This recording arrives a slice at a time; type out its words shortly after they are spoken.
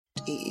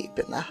Deep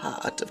in the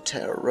heart of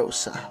Terra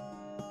Rosa,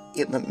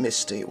 in the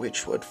misty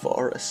Witchwood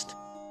Forest,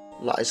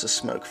 lies a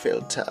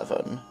smoke-filled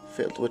tavern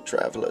filled with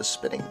travelers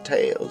spinning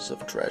tales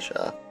of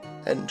treasure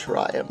and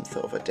triumph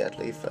over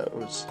deadly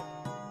foes.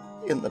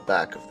 In the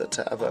back of the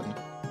tavern,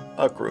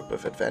 a group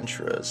of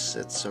adventurers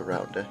sits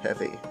around a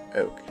heavy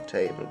oak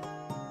table.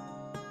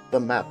 The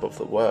map of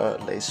the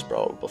world lays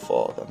sprawled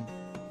before them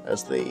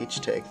as they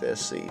each take their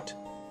seat,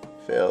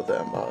 fill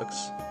their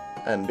mugs,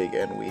 and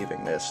begin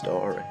weaving their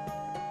story.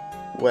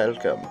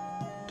 Welcome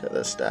to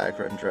the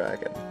Staggering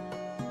Dragon.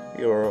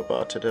 You're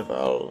about to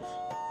devolve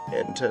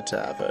into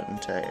Tavern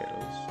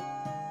Tales.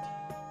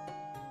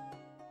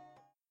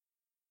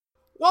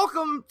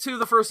 Welcome to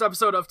the first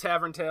episode of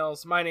Tavern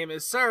Tales. My name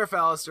is Seraph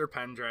Alistair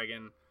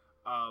Pendragon.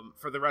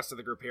 For the rest of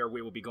the group here,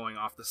 we will be going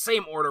off the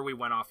same order we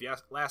went off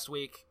last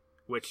week,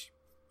 which,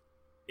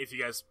 if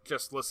you guys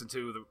just listened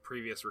to the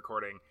previous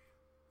recording,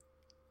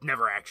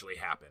 never actually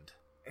happened.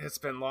 It's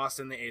been lost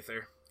in the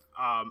aether.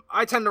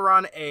 I tend to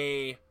run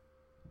a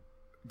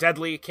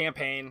deadly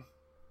campaign.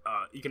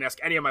 You can ask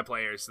any of my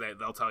players,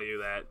 they'll tell you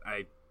that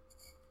I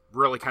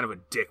really kind of a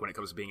dick when it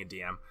comes to being a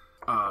DM.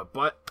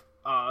 But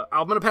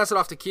I'm going to pass it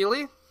off to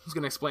Keely, who's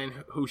going to explain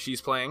who she's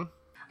playing.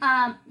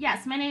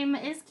 Yes, my name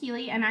is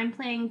Keely, and I'm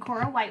playing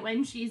Cora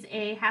Whitewind. She's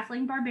a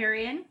halfling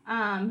barbarian,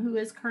 who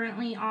is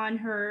currently on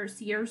her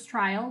Seer's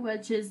Trial,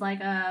 which is like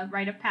a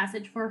rite of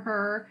passage for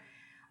her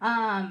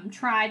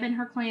tribe and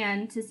her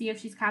clan to see if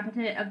she's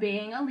competent of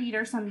being a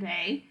leader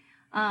someday.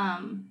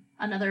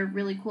 Another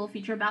really cool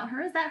feature about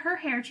her is that her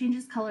hair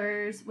changes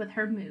colors with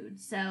her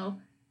mood, so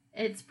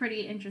it's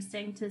pretty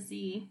interesting to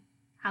see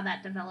how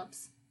that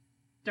develops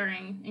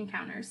during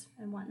encounters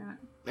and whatnot.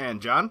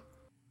 And John?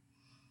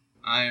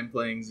 I am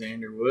playing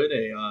Xander Wood,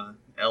 a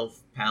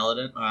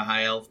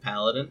high elf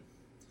paladin,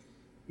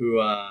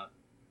 who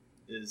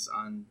is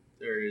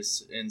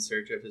in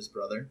search of his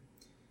brother,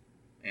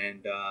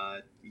 and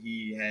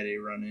he had a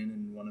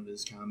run-in one of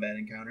his combat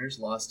encounters,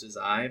 lost his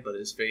eye, but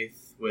his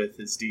faith with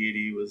his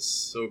deity was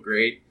so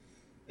great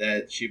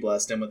that she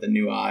blessed him with a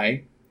new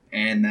eye,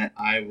 and that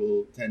eye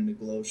will tend to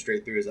glow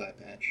straight through his eye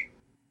patch.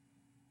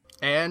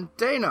 And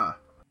Dana.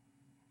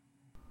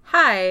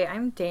 Hi,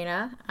 I'm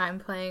Dana. I'm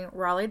playing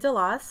Raleigh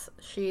DeLoss.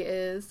 She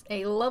is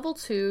a level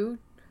 2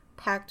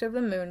 Pact of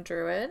the Moon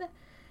Druid,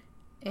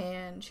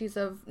 and she's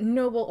of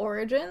noble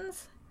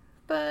origins,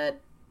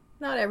 but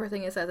not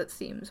everything is as it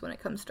seems when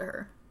it comes to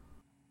her.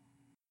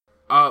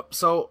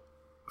 So,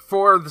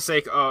 for the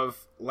sake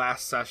of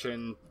last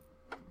session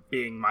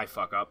being my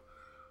fuck-up,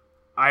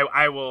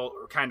 I will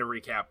kind of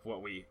recap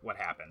what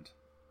happened.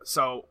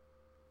 So,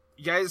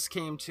 you guys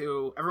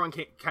everyone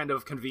kind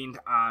of convened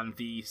on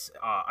the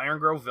Iron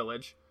Grove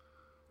Village,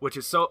 which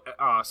is so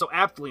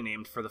aptly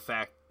named for the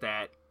fact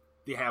that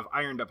they have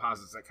iron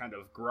deposits that kind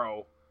of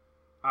grow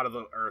out of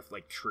the earth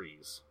like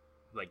trees,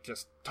 like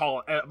just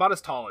tall, about as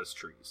tall as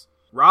trees.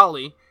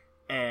 Raleigh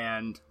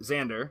and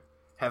Xander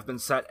have been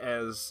set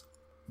as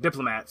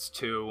diplomats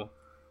to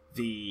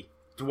the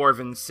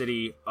dwarven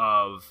city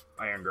of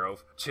Iron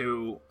Grove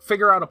to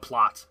figure out a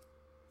plot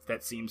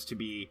that seems to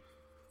be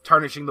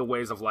tarnishing the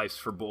ways of life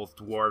for both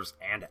dwarves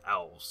and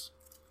elves.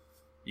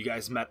 You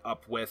guys met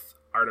up with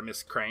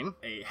Artemis Crane,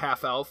 a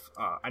half-elf.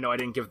 I know I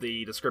didn't give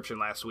the description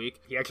last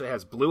week. He actually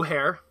has blue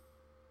hair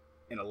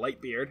and a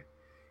light beard,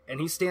 and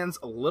he stands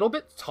a little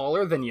bit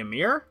taller than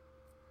Ymir,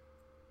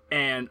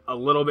 and a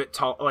little bit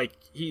tall, like,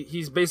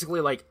 he's basically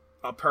like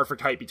a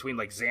perfect height between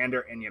like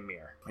Xander and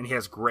Ymir, and he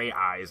has gray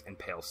eyes and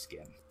pale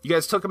skin. You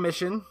guys took a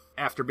mission,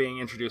 after being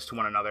introduced to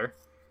one another,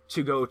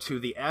 to go to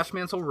the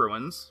Ashmantle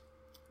Ruins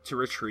to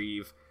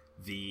retrieve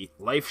the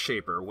Life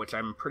Shaper, which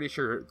I'm pretty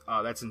sure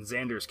that's in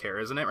Xander's care,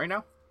 isn't it, right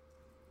now?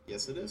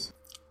 Yes, it is.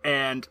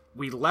 And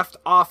we left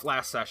off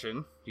last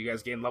session. You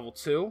guys gained level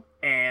 2,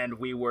 and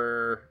we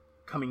were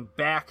coming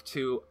back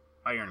to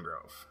Iron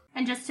Grove.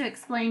 And just to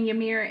explain,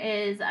 Ymir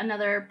is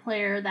another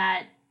player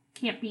that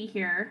can't be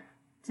here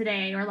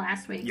today or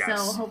last week, yes.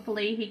 So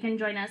hopefully he can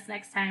join us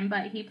next time,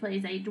 but he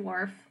plays a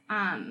dwarf.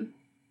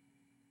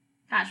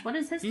 Gosh, what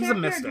is his character? He's a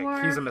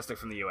mystic. He's a mystic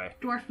from the UA.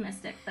 Dwarf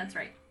mystic, that's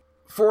right.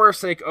 For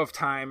sake of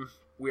time,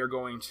 we are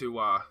going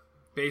to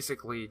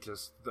basically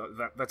just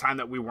the time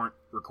that we weren't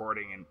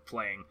recording and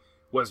playing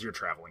was your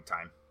traveling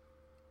time.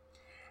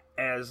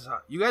 As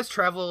you guys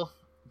travel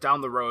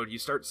down the road, you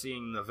start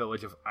seeing the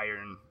village of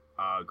Iron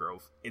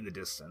Grove in the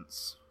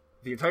distance.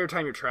 The entire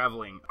time you're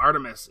traveling,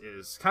 Artemis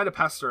is kind of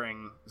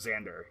pestering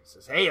Xander. He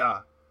says, "Hey,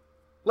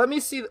 let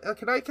me see.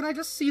 Can I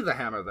just see the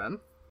hammer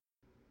then?"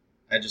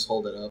 I just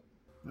hold it up.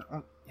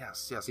 Oh,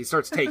 yes. He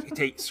starts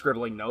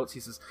scribbling notes. He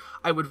says,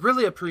 "I would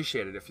really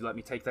appreciate it if you let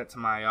me take that to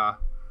my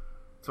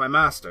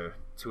master,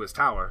 to his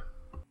tower."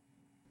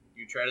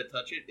 You try to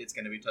touch it, it's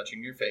going to be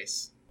touching your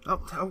face.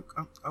 Oh,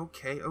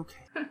 okay.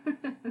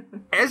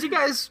 As you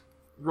guys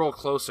roll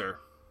closer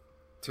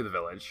to the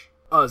village,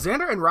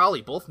 Xander and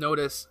Raleigh both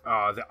notice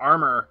the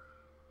armor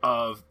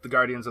of the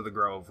Guardians of the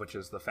Grove, which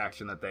is the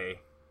faction that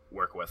they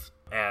work with,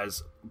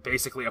 as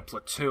basically a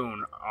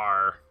platoon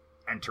are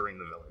entering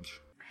the village.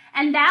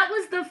 And that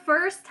was the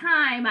first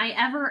time I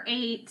ever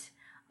ate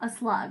a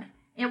slug.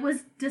 It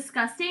was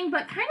disgusting,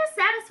 but kind of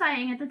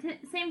satisfying at the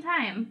same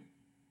time.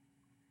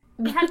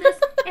 It had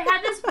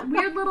this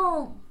weird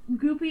little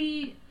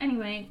goopy.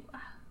 Anyway,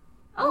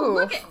 oh,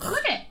 look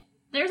it!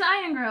 There's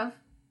Iron Grove.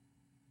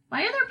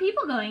 Why are there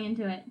people going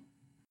into it?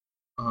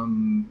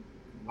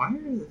 Why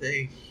are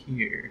they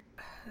here?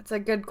 That's a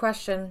good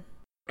question.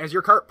 As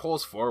your cart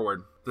pulls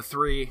forward, the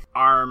 3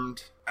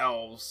 armed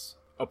elves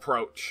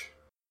approach.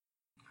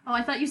 Oh,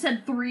 I thought you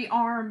said 3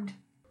 armed.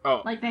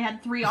 Oh. Like they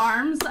had 3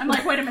 arms? I'm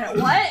like, wait a minute,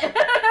 what?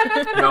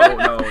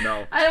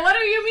 No. What do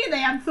you mean they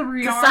had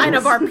 3 arms? It's a sign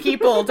of our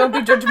people. Don't be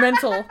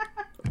judgmental.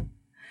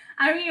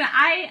 I mean,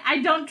 I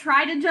don't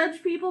try to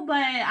judge people, but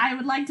I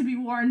would like to be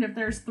warned if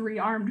there's 3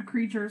 armed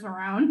creatures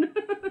around.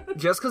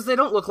 Just because they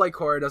don't look like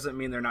Cora doesn't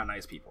mean they're not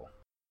nice people.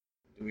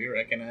 Do we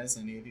recognize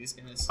any of these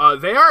guys?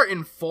 They are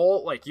in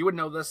full, like, you would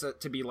know this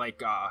to be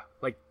like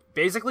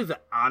basically the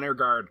honor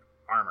guard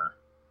armor.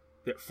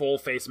 The full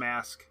face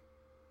mask,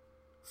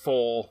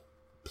 full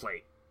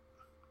plate.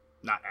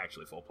 Not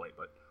actually full plate,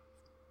 but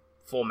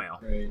full mail.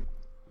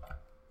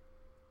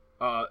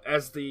 Right.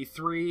 As the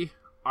 3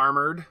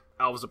 armored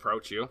elves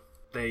approach you,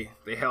 they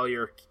hail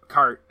your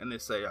cart and they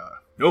say,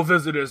 no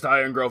visitors to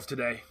Iron Grove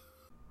today.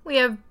 We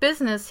have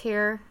business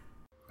here.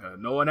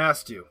 No one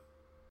asked you.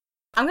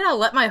 I'm gonna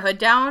let my hood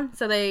down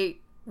so they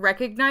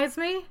recognize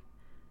me.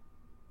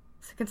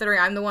 Considering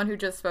I'm the one who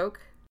just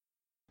spoke.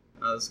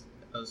 I was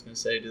gonna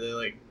say,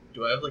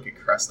 do I have like a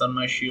crest on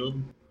my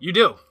shield? You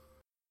do.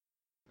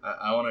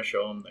 I want to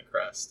show them the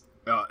crest.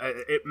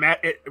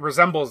 It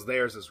resembles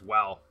theirs as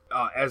well.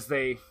 As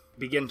they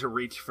begin to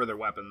reach for their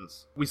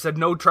weapons, we said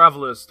no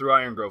travelers through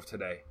Iron Grove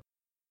today.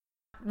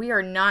 We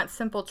are not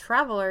simple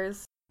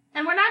travelers.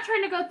 And we're not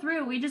trying to go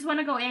through, we just want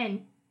to go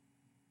in.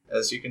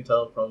 As you can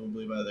tell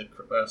probably by the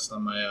crest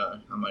on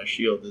my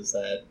shield, is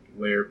that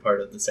we're part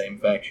of the same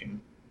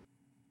faction.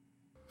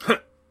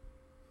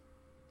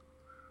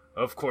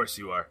 Of course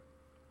you are.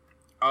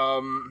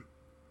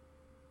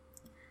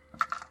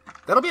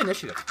 That'll be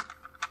initiative.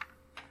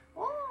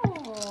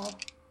 Oh.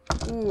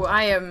 Ooh,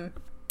 I am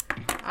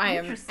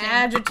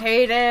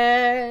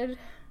agitated.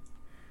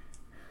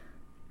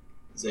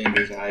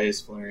 Xander's eye is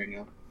flaring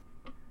up.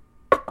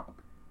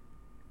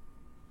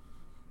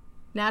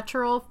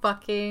 Natural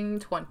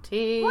fucking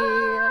 20.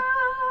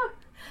 Ah!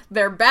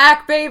 They're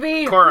back,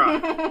 baby! Cora.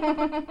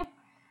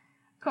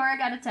 Cora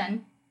got a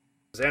 10.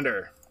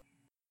 Xander.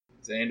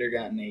 Xander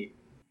got an 8.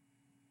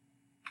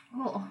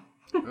 Oh.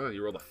 Oh,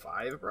 you rolled a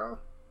 5, bro?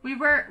 We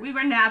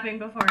were napping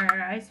before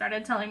I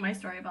started telling my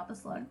story about the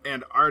slug.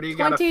 And Artie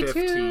got a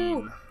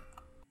 15.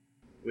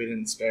 We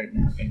didn't start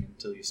napping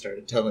until you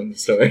started telling the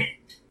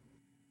story.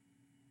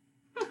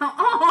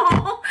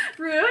 Oh,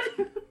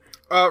 rude.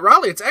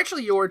 Raleigh, it's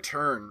actually your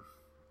turn.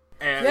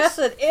 Yes,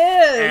 it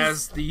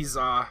is! As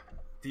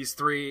these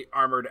 3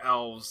 armored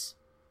elves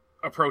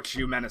approach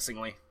you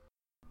menacingly.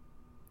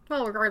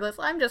 Well, regardless,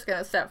 I'm just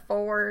gonna step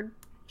forward.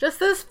 Just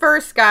this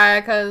first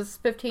guy, because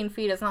 15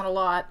 feet is not a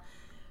lot.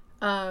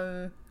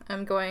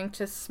 I'm going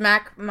to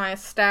smack my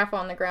staff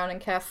on the ground and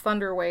cast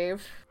Thunder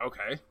Wave.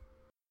 Okay.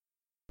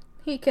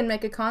 He can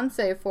make a con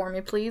save for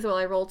me, please, while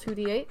I roll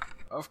 2d8.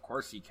 Of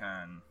course he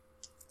can.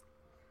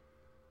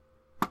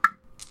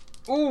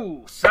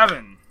 Ooh,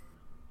 7.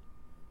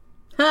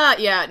 Ha!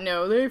 Yeah,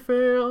 no, they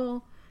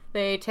fail.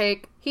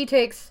 He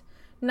takes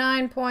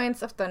 9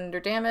 points of thunder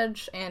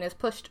damage and is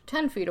pushed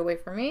 10 feet away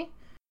from me.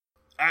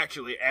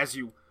 Actually, as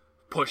you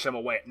push him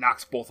away, it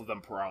knocks both of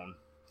them prone.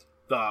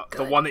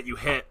 The one that you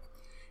hit,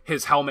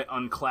 his helmet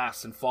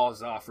unclasps and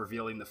falls off,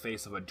 revealing the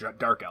face of a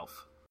dark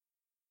elf.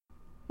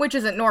 Which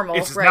isn't normal,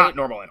 It's right? not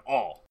normal at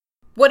all.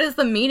 What is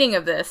the meaning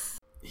of this?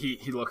 He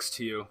looks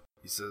to you.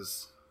 He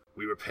says,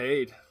 "We were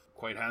paid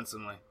quite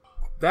handsomely."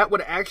 That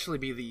would actually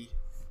be the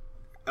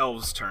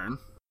elves' turn.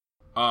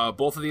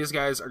 Both of these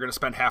guys are going to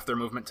spend half their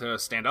movement to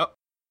stand up.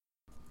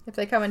 If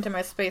they come into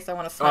my space, I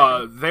want to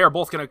smack them. They are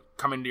both going to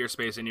come into your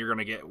space, and you're going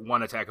to get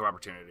 1 attack of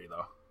opportunity,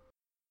 though.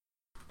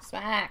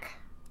 Smack.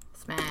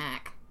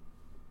 Smack.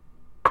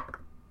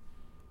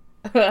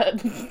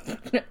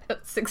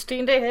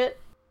 16 to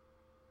hit.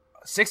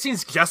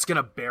 16's just going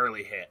to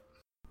barely hit.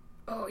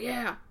 Oh,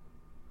 yeah.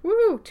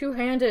 Woo!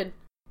 2-handed.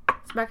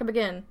 Smack him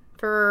again.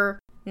 For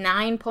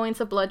 9 points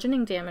of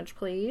bludgeoning damage,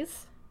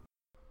 please.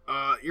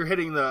 You're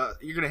going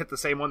to hit the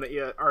same one that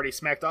you already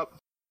smacked up?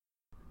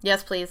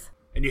 Yes, please.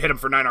 And you hit him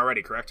for 9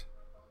 already, correct?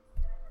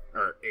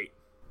 Or 8.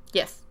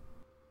 Yes.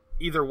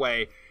 Either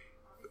way,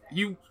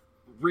 you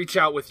reach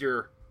out with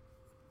your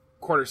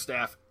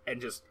quarterstaff and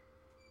just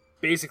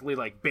basically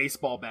like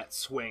baseball bat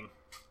swing.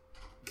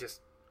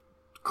 Just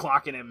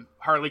clocking him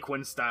Harley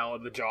Quinn style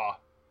in the jaw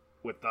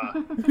with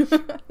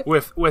the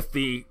with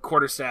the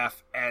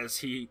quarterstaff as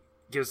he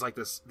gives like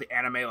the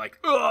anime like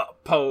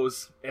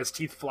pose as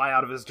teeth fly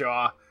out of his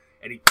jaw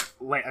and he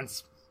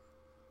lands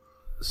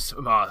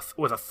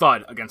with a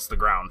thud against the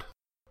ground.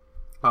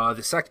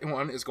 The second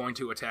one is going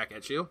to attack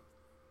at you.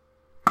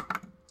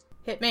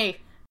 Hit me.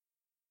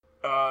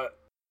 I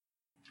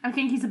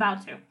think he's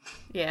about to.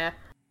 Yeah.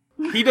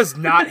 He does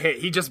not hit.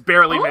 He just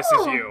barely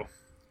misses you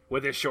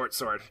with his short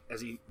sword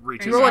as he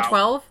reaches You roll out. a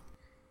 12?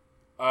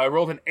 I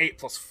rolled an 8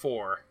 plus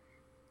 4.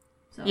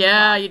 So,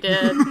 Yeah, you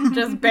did.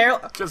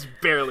 Just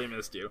barely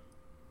missed you.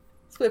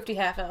 Swifty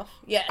half elf.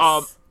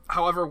 Yes.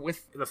 However,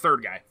 with the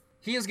third guy,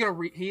 he is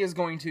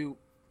going to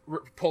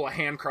pull a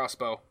hand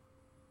crossbow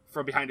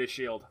from behind his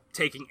shield,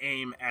 taking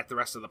aim at the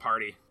rest of the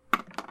party.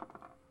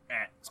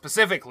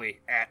 Specifically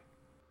at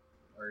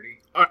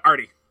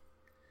Artie.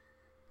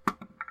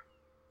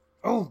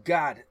 Oh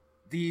God,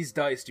 these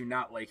dice do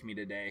not like me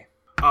today.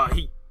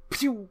 He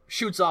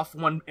shoots off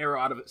one arrow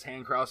out of his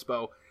hand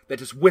crossbow that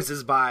just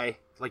whizzes by,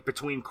 like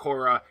between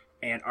Cora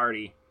and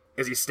Artie,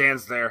 as he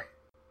stands there,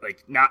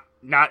 like not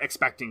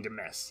expecting to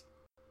miss.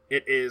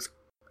 It is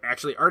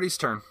actually Artie's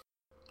turn,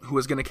 who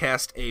is going to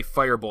cast a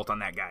firebolt on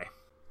that guy.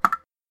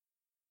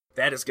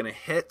 That is going to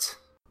hit.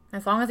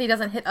 As long as he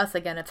doesn't hit us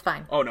again, it's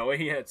fine. Oh no,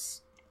 he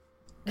hits.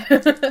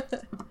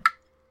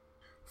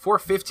 For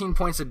 15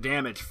 points of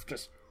damage,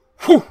 just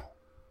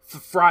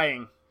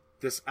frying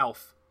this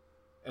elf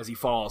as he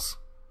falls.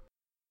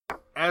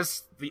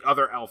 As the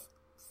other elf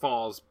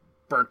falls,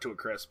 burnt to a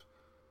crisp,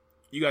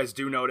 you guys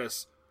do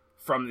notice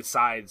from the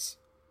sides,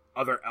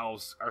 other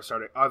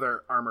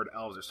armored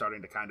elves are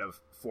starting to kind of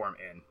form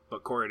in.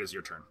 But Cora, it is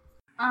your turn.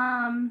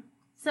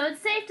 So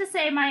it's safe to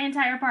say my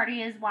entire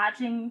party is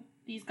watching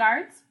these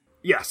guards?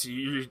 Yes,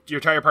 your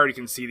entire party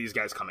can see these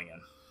guys coming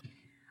in.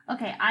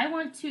 Okay, I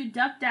want to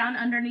duck down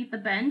underneath the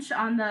bench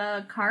on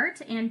the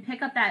cart and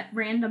pick up that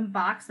random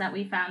box that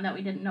we found that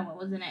we didn't know what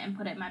was in it and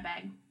put it in my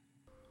bag.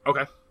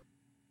 Okay.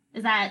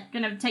 Is that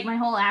going to take my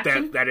whole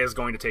action? That is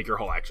going to take your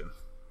whole action.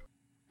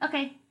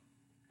 Okay.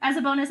 As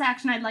a bonus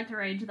action, I'd like to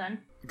rage then.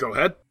 Go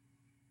ahead.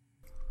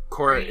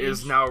 Cora Rage.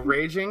 is now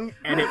raging,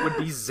 and it would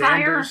be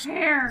Xander's... Fire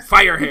hair!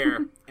 Fire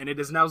hair! And it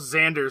is now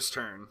Xander's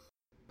turn.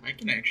 I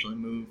can actually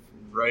move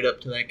right up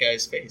to that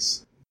guy's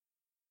face.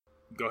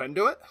 Go ahead and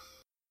do it.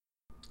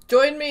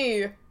 Join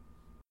me!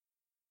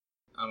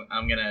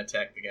 I'm gonna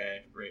attack the guy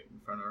right in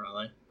front of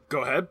Raleigh.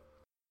 Go ahead.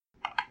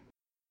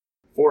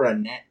 For a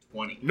net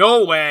 20.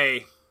 No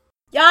way!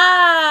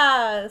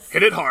 Yes!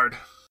 Hit it hard.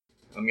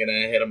 I'm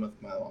gonna hit him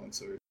with my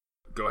longsword.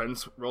 Go ahead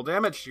and roll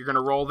damage. You're going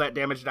to roll that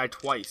damage die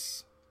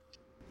twice.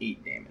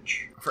 8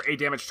 damage. For 8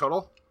 damage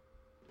total?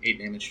 8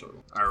 damage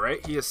total.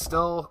 Alright, he is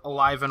still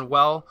alive and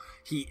well.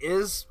 He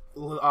is,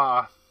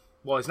 well,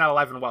 he's not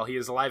alive and well. He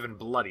is alive and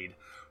bloodied.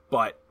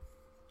 But,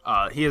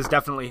 he is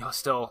definitely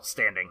still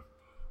standing.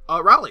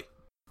 Raleigh.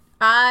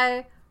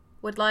 I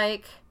would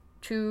like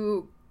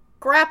to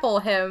grapple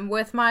him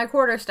with my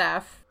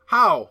quarterstaff.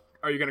 How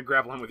are you going to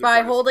grapple him with your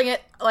By quarters? holding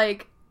it,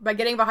 by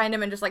getting behind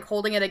him and just,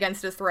 holding it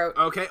against his throat.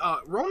 Okay,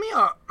 roll me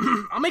a...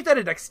 I'll make that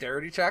a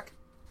dexterity check.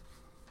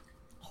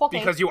 Okay.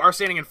 Because you are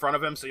standing in front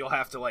of him, so you'll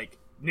have to,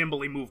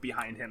 nimbly move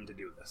behind him to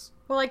do this.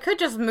 Well, I could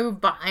just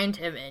move behind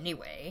him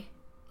anyway.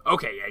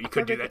 Okay, yeah, you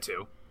could do that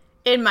too.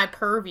 In my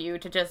purview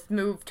to just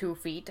move 2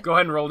 feet. Go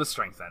ahead and roll the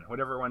strength then.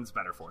 Whatever one's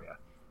better for you.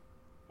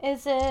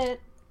 Is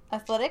it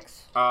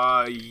athletics?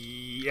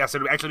 Yes,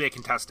 it would actually be a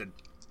contested.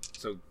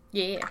 So,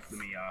 Yes. let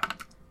me,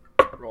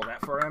 roll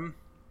that for him.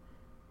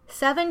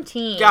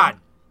 17. God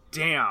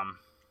damn.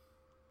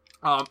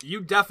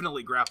 You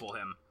definitely grapple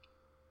him.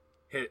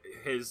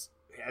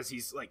 As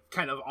he's,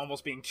 kind of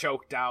almost being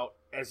choked out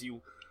as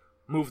you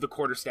move the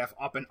quarterstaff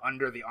up and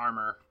under the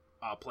armor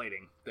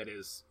plating that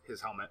is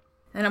his helmet.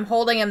 And I'm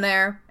holding him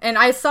there. And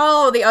I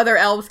saw the other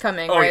elves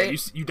coming, right? Yeah,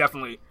 you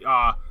definitely,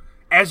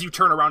 as you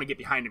turn around and get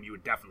behind him, you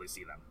would definitely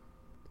see them.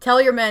 Tell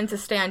your men to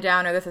stand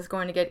down or this is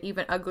going to get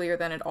even uglier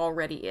than it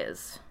already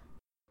is.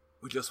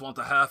 We just want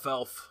the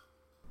half-elf.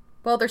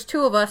 Well, there's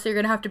 2 of us, so you're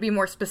going to have to be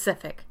more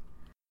specific.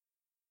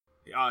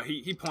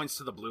 He points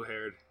to the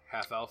blue-haired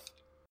half-elf.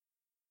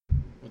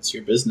 What's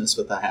your business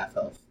with a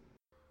half-elf?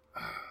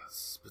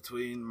 It's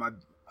between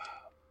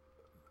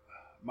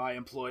my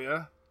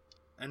employer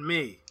and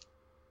me.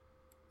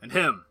 And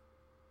him.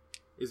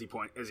 As he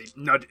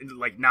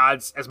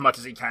nods as much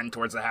as he can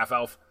towards the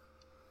half-elf.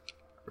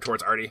 Or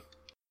towards Artie.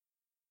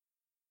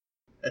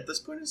 At this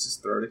point, is his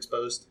throat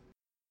exposed?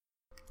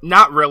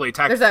 Not really.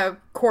 There's a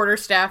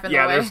quarterstaff in the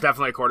way. Yeah, there's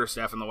definitely a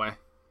quarterstaff in the way.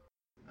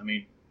 I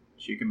mean,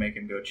 she can make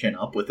him go chin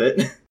up with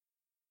it.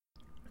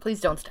 Please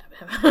don't stab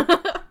him.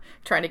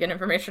 Trying to get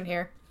information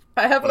here.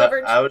 I have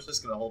leverage. I was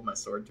just going to hold my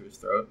sword to his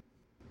throat.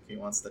 If he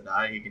wants to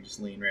die, he can just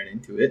lean right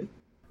into it.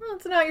 Well,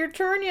 it's not your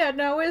turn yet,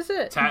 now is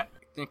it?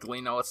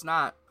 Technically, no, it's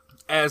not.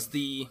 As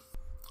the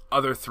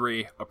other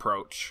 3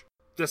 approach,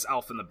 this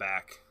elf in the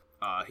back,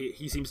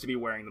 he seems to be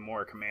wearing the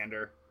more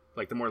commander,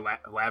 the more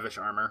lavish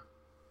armor.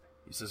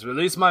 He says,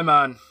 "Release my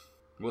man.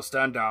 We'll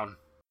stand down."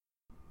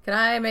 Can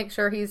I make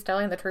sure he's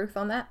telling the truth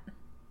on that?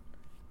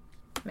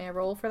 May I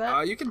roll for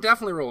that? You can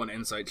definitely roll an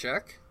insight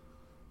check.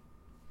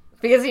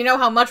 Because you know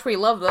how much we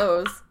love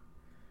those.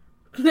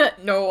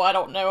 No, I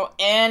don't know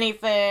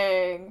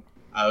anything.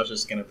 I was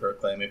just going to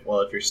proclaim it.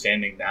 Well, if you're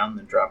standing down,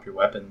 then drop your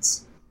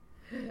weapons.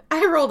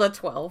 I rolled a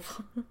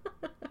 12.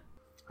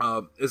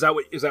 Is that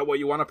what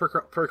you want to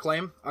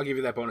proclaim? I'll give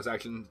you that bonus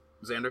action,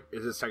 Xander.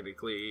 It is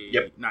technically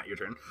not your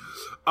turn.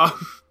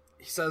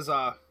 He says,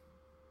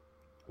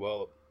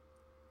 well,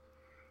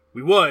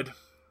 We would,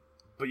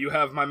 but you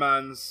have my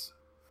man's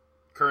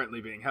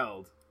currently being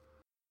held.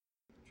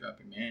 Drop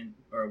your man,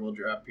 or we'll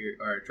drop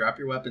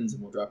your weapons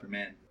and we'll drop your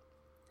man.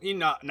 He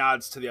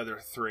nods to the other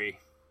three,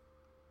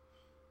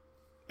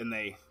 and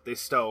they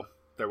stow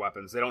their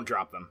weapons. They don't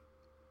drop them.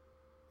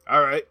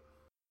 All right.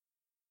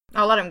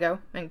 I'll let him go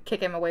and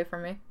kick him away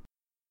from me.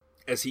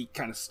 As he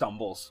kind of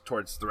stumbles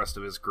towards the rest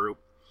of his group,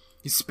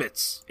 he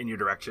spits in your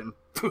direction.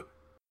 I'm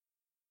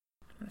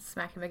gonna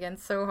smack him again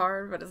so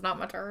hard, but it's not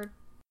my turn.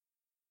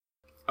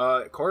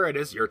 Cora, it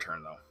is your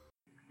turn, though.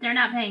 They're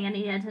not paying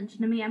any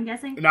attention to me, I'm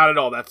guessing? Not at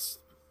all. That's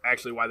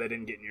actually why they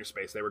didn't get in your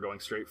space. They were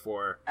going straight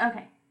for...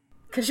 Okay.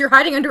 Because you're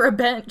hiding under a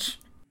bench.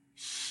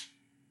 Shh.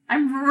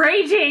 I'm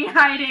raging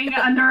hiding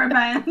under a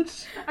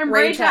bench. I'm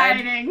rage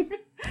hiding.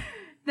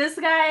 This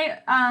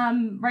guy,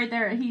 right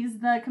there, he's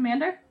the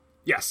commander?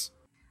 Yes.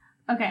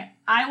 Okay.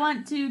 I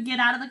want to get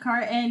out of the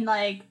cart and,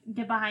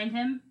 get behind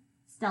him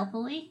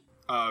stealthily.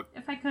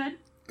 If I could.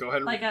 Go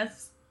ahead. Like a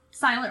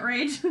silent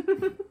rage.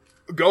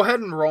 Go ahead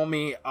and roll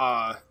me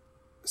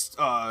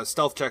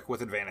stealth check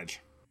with advantage.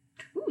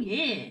 Ooh,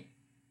 yeah.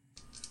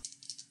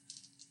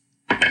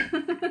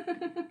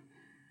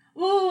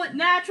 Ooh,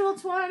 natural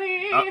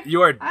 20.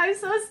 You are. I'm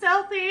so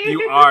stealthy.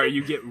 You are.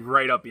 You get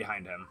right up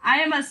behind him. I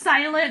am a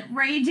silent,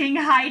 raging,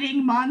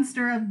 hiding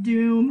monster of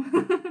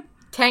doom.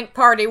 Tank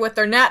party with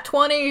their nat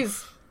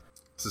 20s.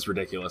 This is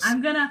ridiculous.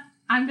 I'm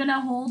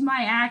gonna hold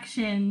my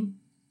action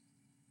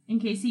in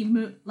case he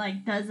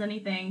does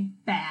anything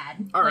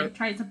bad. All right.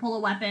 Tries to pull a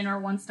weapon or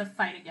wants to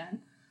fight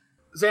again.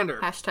 Xander.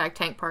 Hashtag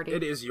tank party.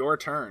 It is your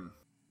turn.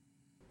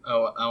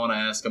 Oh, I want to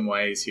ask him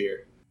why he's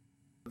here.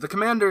 The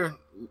commander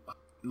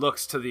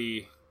looks to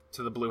the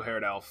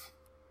blue-haired elf.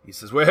 He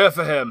says, "We're here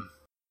for him.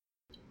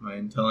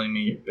 Mind telling me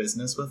your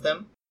business with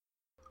him?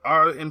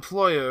 Our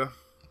employer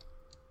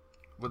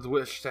would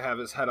wish to have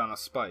his head on a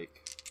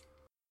spike.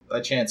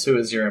 By chance, who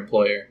is your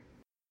employer?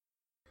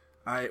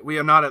 We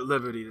are not at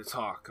liberty to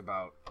talk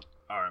about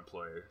our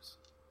employers."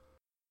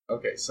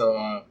 Okay,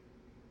 so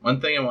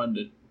one thing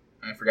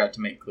I forgot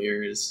to make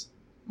clear is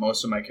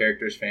most of my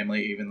characters'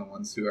 family, even the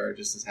ones who are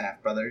just as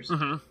half-brothers,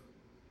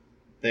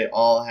 they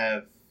all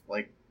have,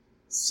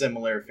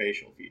 similar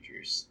facial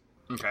features.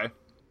 Okay.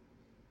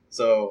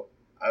 So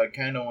I would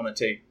kind of want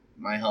to take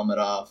my helmet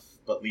off,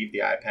 but leave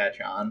the eye patch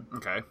on.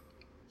 Okay.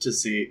 To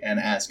see and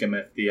ask him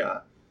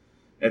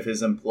if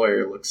his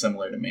employer looks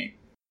similar to me.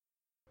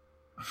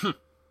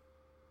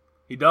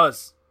 He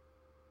does.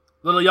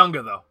 A little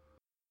younger, though.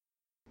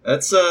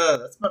 That's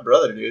my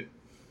brother, dude.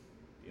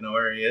 You know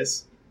where he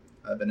is?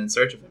 I've been in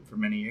search of him for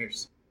many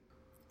years.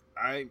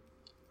 I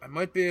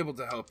might be able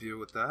to help you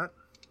with that.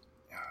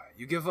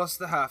 You give us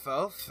the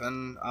half-elf,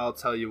 and I'll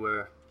tell you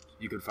where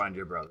you can find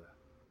your brother.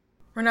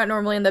 We're not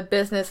normally in the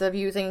business of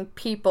using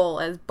people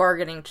as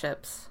bargaining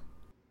chips.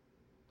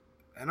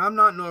 And I'm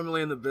not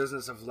normally in the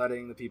business of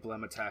letting the people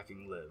I'm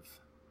attacking live.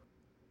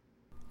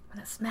 I'm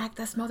gonna smack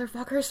this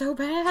motherfucker so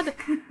bad.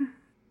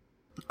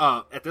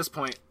 At this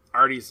point,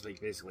 Artie's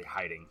basically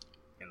hiding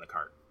in the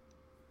cart.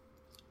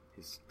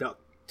 He's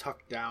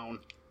tucked down,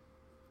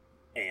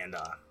 and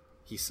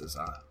he says,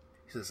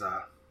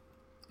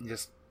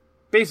 just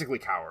basically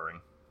cowering.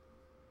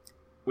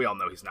 We all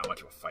know he's not much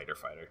of a fighter.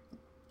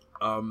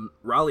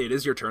 Raleigh, it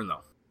is your turn,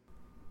 though.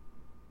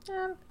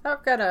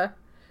 I've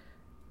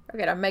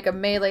gotta make a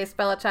melee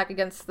spell attack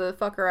against the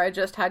fucker I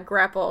just had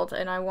grappled,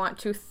 and I want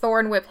to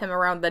thorn whip him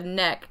around the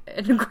neck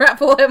and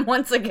grapple him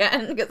once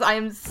again, because I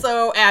am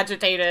so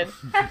agitated.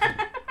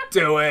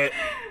 Do it!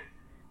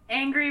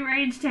 Angry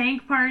rage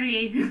tank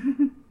party.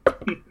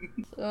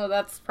 So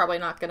that's probably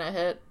not gonna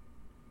hit.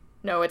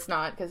 No, it's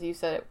not, because you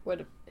said it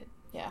would.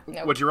 Yeah.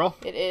 No. What'd you roll?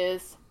 It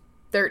is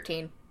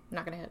 13.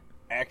 Not gonna hit.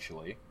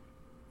 Actually,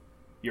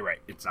 you're right.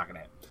 It's not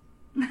gonna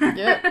hit.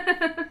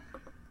 Yep.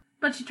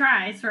 But she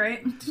tries,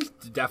 right?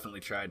 Definitely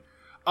tried.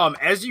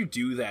 As you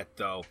do that,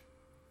 though,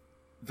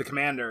 the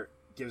commander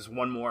gives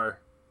one more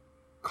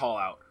call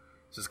out.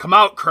 He says, "Come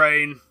out,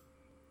 Crane.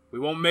 We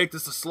won't make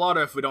this a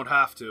slaughter if we don't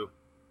have to."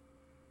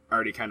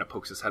 Artie kind of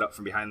pokes his head up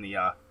from behind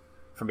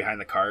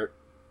the cart,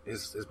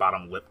 his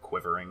bottom lip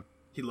quivering.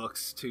 He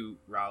looks to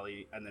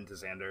Raleigh and then to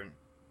Xander.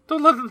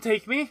 "Don't let them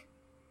take me.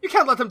 You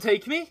can't let them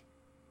take me.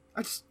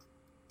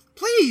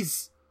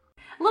 Please."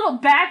 A little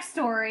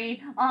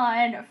backstory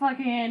on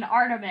fucking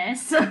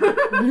Artemis.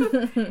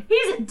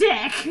 He's a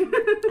dick.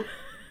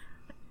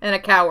 And a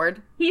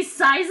coward. He's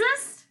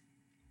sizist.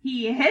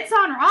 He hits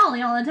on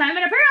Raleigh all the time,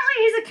 and apparently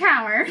he's a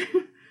coward.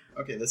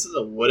 Okay, this is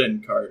a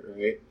wooden cart,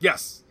 right?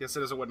 Yes, it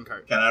is a wooden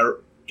cart. Can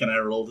I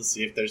roll to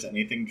see if there's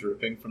anything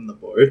dripping from the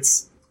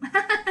boards?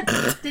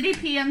 Did he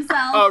pee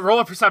himself? Roll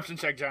a perception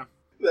check, John.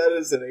 That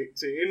is an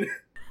 18.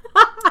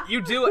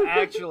 You do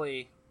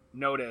actually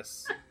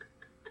notice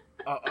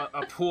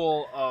a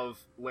pool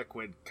of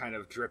liquid kind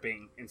of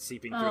dripping and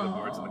seeping through the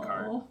boards of the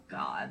cart. Oh,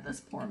 God,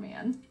 this poor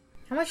man.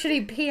 How much should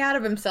he pee out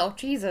of himself?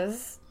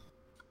 Jesus.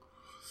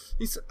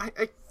 He's,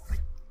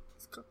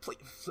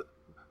 please,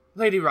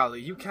 Lady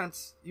Raleigh, you can't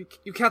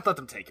let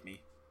them take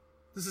me.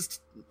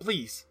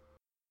 Please.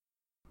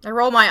 I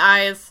roll my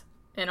eyes,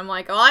 and I'm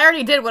like, oh, I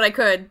already did what I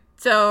could.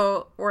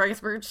 So, I guess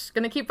we're just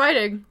gonna keep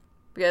fighting.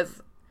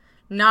 Because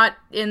not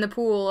in the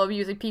pool of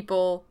using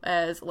people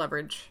as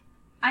leverage.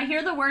 I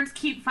hear the words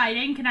 "keep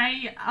fighting." Can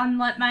I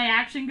unlet my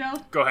action go?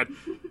 Go ahead.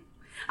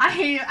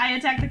 I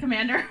attack the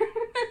commander.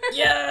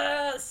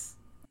 Yes!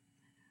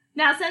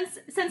 Now,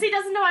 since he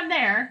doesn't know I'm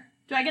there,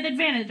 do I get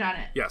advantage on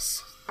it?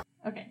 Yes.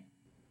 Okay.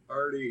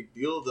 Already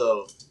deal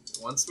though.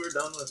 Once we're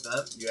done with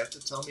that, you have to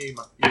tell me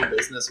your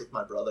business with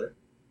my brother.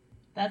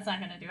 That's not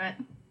gonna do it.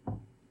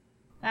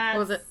 What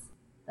was it?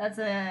 That's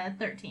a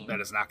 13. That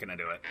is not going to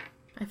do it.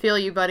 I feel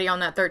you, buddy, on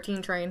that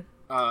 13 train.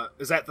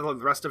 Is that the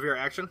rest of your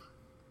action?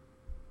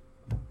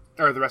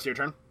 Or the rest of your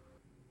turn?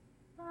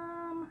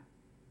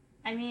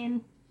 I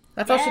mean...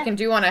 That's all she can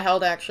do on a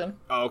held action.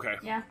 Oh, okay.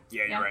 Yeah.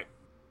 Yeah, you're right.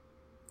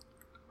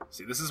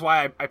 See, this is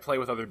why I play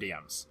with other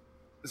DMs.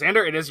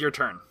 Xander, it is your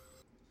turn.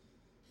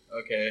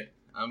 Okay,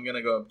 I'm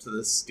gonna go up to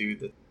this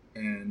dude,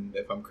 and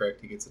if I'm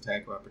correct, he gets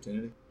attack of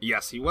opportunity.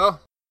 Yes, he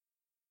will.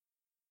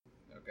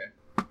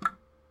 Okay.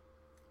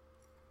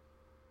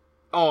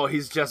 Oh,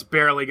 he's just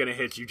barely gonna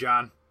hit you,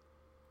 John.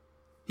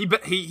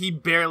 He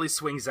barely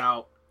swings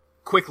out,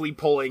 quickly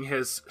pulling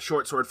his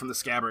short sword from the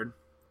scabbard,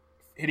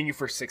 hitting you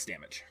for 6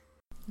 damage.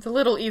 It's a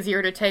little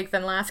easier to take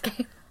than last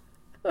game.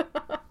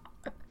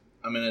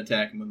 I'm gonna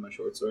attack him with my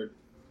short sword.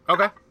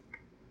 Okay.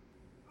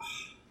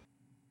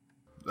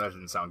 That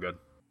didn't sound good.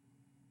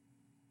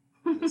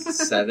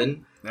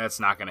 7. That's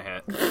not gonna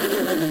hit.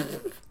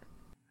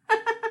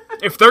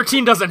 If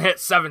 13 doesn't hit,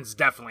 7's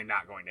definitely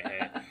not going to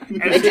hit.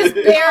 And It just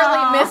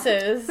barely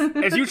misses.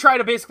 as you try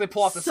to basically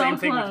pull off the So same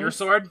thing with your close.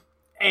 sword,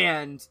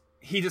 and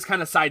he just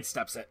kind of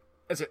sidesteps it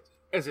as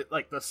it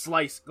like the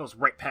slice goes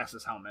right past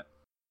his helmet.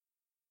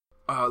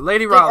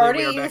 Lady Raleigh, already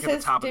we are back use at the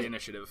his- top of did- the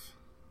initiative.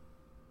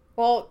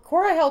 Well,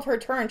 Cora held her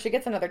turn. She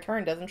gets another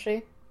turn, doesn't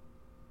she?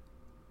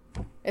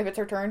 If it's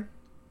her turn.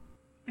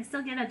 I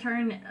still get a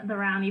turn the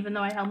round, even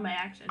though I held my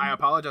action. I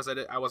apologize,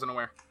 I wasn't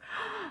aware.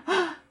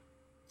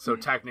 So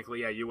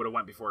technically, yeah, you would have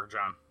went before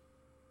John.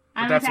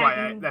 But I'm that's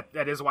attacking. why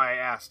that is why I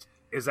asked.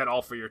 Is that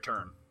all for your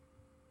turn?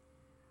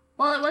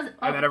 Well, it was...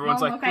 And then everyone's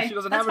like, okay. well, she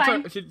doesn't That's have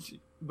a fine. turn.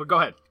 But go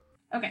ahead.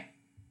 Okay.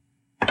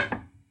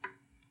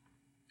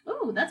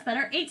 Ooh, that's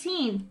better.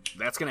 18.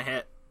 That's gonna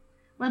hit.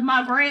 With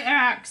my great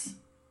axe.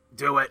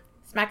 Do it.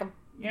 Smack him.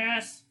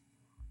 Yes.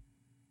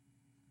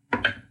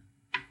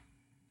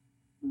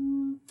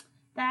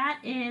 That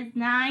is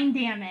 9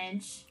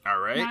 damage. All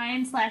right.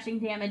 9 slashing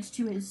damage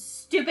to his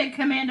stupid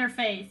commander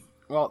face.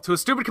 Well, to a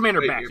stupid commander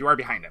Wait, back, you're- you are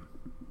behind him.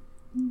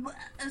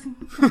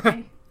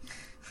 Okay.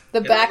 The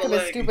Get back on of the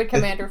his leg. stupid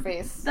commander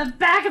face. The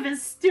back of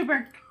his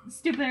stupid.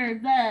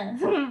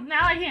 Now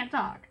I can't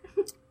talk.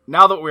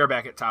 Now that we are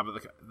back at top of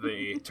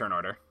the turn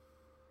order,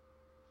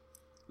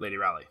 Lady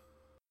Raleigh.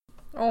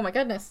 Oh my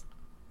goodness.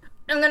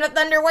 I'm gonna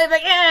thunder wave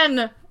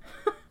again!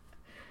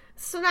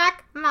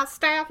 Smack my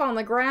staff on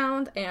the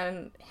ground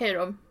and hit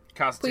him.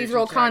 Constitution Please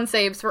roll check. con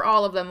saves for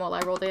all of them while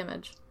I roll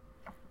damage.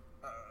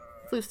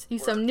 Please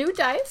use some new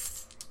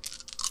dice.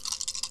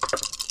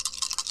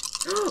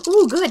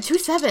 Ooh, good. 2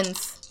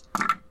 7s.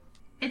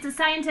 It's a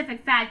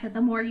scientific fact that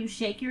the more you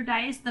shake your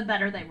dice, the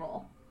better they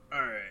roll.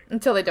 All right.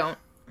 Until they don't.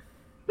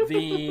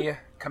 The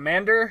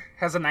commander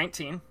has a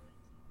 19.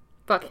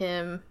 Fuck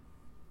him.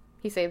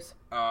 He saves.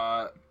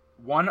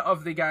 One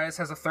of the guys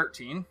has a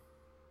 13.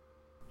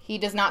 He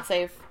does not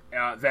save.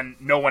 Then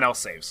no one else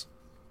saves.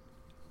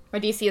 My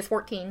DC is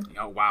 14.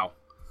 Oh, wow.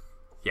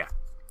 Yeah.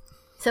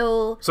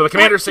 So the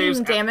commander 14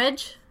 saves-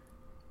 damage.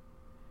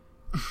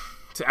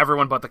 To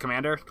everyone but the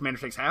commander. Commander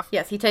takes half.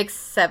 Yes, he takes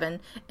 7.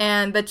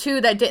 And the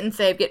 2 that didn't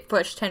save get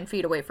pushed 10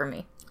 feet away from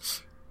me.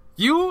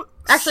 You...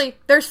 Actually,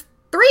 there's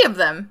 3 of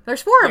them.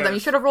 There's 4 of them. Yes. You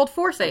should have rolled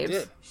 4 saves.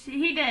 did.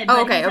 He did. Oh, but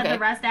okay, he said okay. the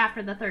rest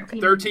after the 13.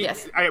 13.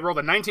 Yes. I rolled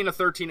a 19, a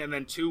 13, and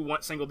then 2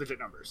 single-digit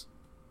numbers.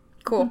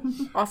 Cool.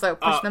 Also,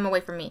 push them away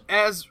from me.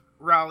 As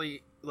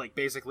Raleigh,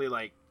 basically,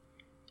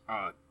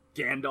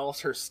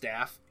 Gandalfs her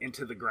staff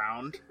into the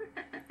ground,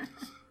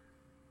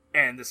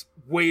 and this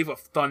wave of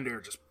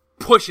thunder just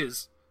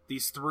pushes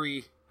these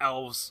 3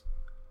 elves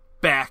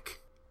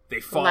back.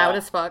 They fall. Loud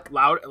as fuck.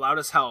 Loud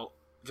as hell,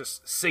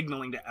 just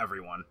signaling to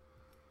everyone.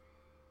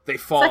 They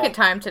fall. Second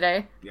time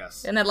today.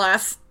 Yes. In the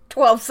last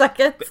 12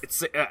 seconds.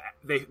 It's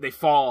they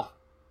fall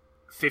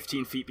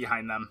 15 feet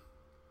behind them,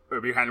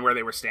 or behind where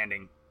they were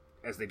standing,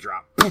 as they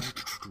drop.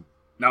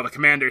 Now the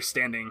commander's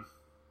standing.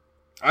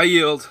 I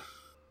yield.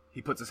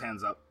 He puts his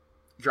hands up,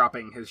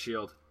 dropping his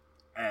shield,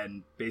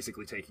 and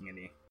basically taking a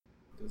knee.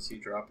 Does he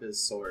drop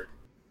his sword?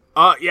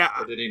 Yeah.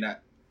 Or did he not?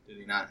 Did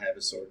he not have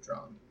his sword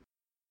drawn?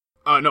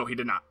 No, he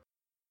did not.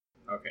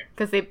 Okay.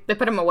 Because they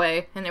put him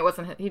away, and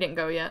he didn't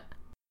go yet.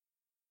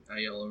 I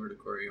yell over to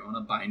Corey. You want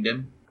to bind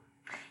him?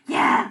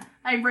 Yeah!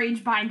 I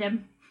rage bind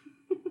him.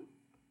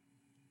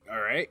 All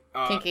right.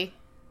 Kinky.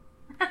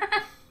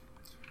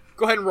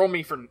 Go ahead and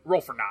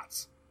roll for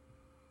knots.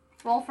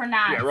 Roll for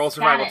knots. Yeah, roll a Got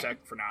survival it.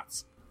 check for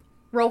knots.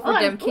 Roll for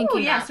them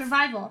kinky yeah, knots.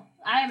 survival.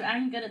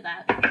 I'm good at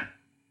that.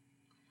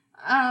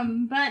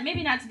 But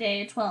maybe not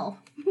today. 12.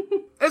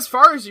 As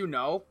far as you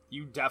know,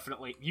 you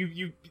definitely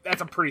you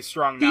that's a pretty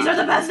strong knot. These are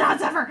the best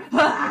knots ever.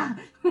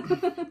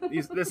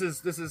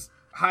 This is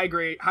high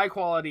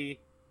quality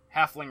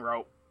halfling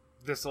rope.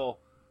 This'll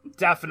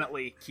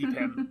definitely keep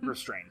him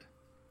restrained.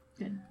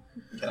 Good.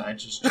 Can I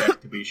just check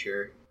to be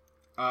sure?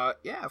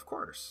 Yeah, of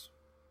course.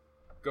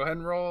 Go ahead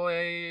and roll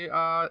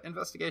a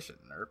investigation,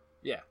 or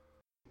yeah.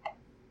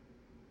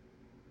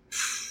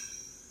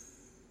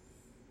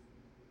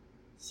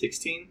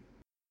 16?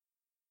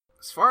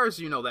 As far as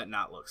you know, that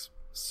knot looks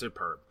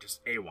superb. Just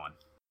A1.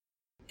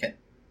 Can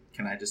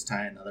I just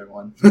tie another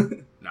one?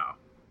 No.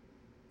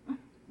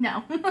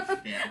 No.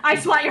 Yeah. I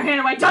swat your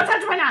hand away. Don't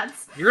touch my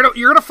nuts. You're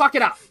gonna fuck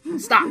it up.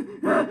 Stop.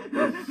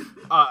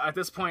 At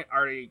this point,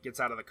 Artie gets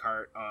out of the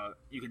cart.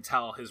 You can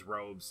tell his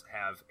robes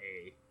have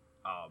a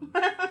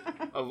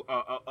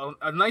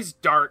nice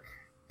dark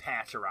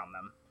patch around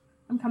them.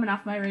 I'm coming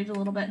off my rage a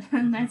little bit,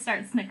 and I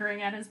start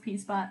snickering at his pee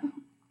spot.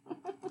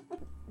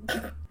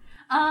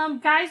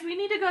 Guys, we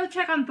need to go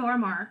check on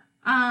Thormar.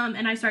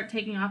 And I start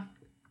taking off.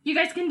 You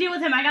guys can deal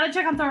with him. I gotta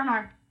check on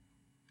Thormar.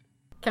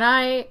 Can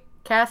I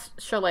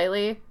cast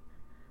Shillelagh?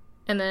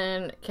 And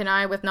then can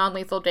I, with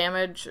non-lethal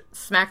damage,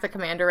 smack the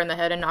commander in the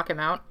head and knock him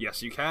out?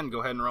 Yes, you can. Go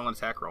ahead and roll an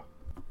attack roll.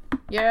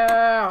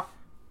 Yeah!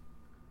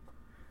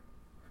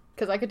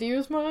 Because I could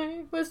use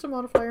my wisdom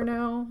modifier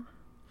now.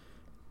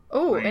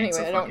 Oh, Ryan's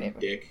anyway, a I don't fucking need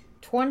dick.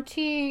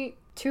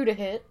 22 to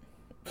hit.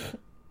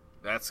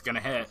 That's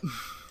gonna hit.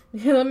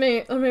 let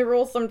me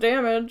roll some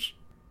damage.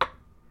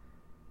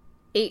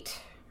 8.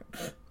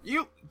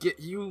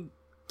 You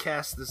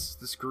cast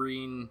this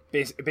green,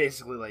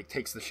 basically like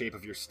takes the shape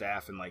of your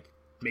staff and like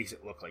makes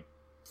it look like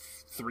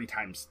 3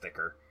 times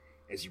thicker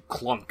as you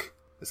clunk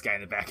this guy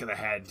in the back of the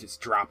head, just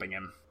dropping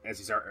him as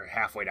he's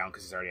halfway down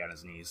because he's already on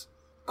his knees.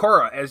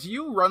 Cora, as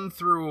you run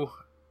through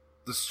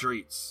the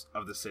streets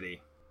of the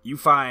city, you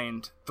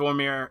find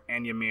Thormir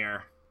and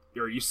Ymir,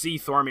 or you see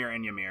Thormir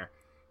and Ymir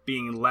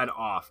being led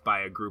off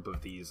by a group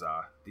of these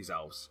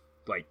elves,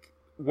 like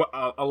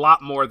a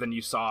lot more than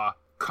you saw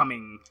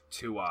coming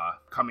to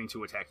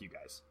attack you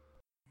guys.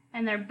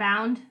 And they're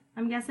bound,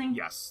 I'm guessing?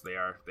 Yes, they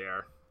are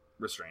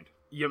restrained.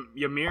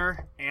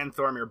 Ymir and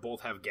Thormir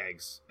both have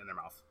gags in their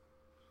mouth.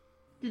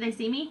 Do they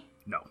see me?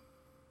 No.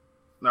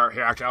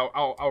 Here, actually,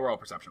 I'll roll a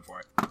perception for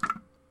it.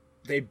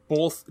 They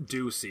both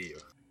do see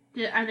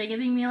you. Are they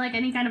giving me, like,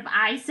 any kind of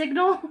eye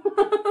signal?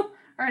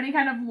 Or any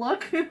kind of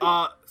look?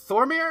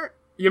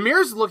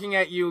 Ymir's looking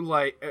at you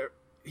like...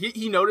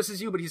 He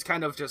notices you, but he's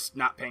kind of just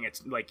not paying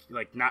it, like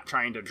not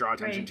trying to draw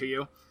attention to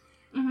you.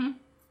 Mm-hmm.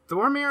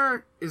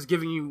 Thormir is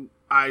giving you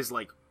eyes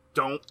like,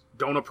 don't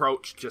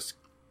approach, just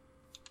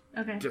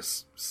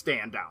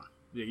stand down.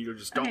 You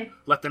just don't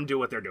let them do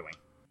what they're doing.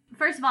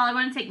 First of all, I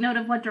want to take note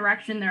of what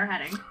direction they're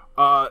heading.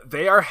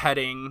 They are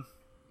heading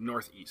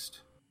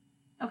northeast.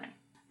 Okay.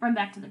 Run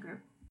back to the group.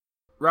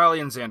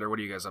 Riley and Xander, what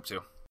are you guys up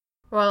to?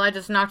 Well, I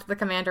just knocked the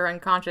commander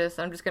unconscious.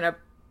 I'm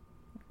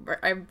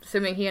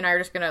assuming he and I are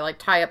just gonna, like,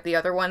 tie up the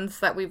other ones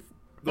that we've...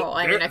 Well,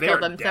 I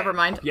killed them, dead. never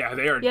mind. Yeah,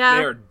 they are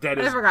dead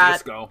as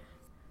disco.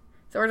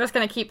 So we're just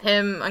gonna keep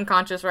him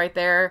unconscious right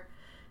there.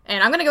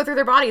 And I'm gonna go through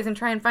their bodies and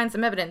try and find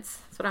some evidence.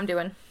 That's what I'm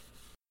doing.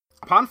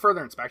 Upon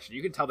further inspection,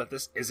 you can tell that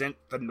this isn't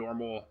the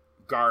normal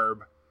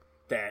garb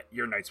that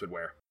your knights would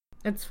wear.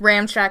 It's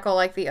ramshackle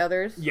like the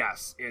others?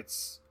 Yes,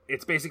 it's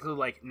basically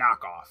like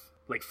knockoff.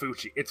 Like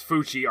Fuchi. It's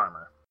Fuchi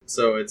armor.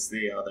 So it's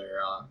the other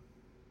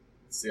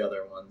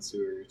ones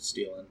who are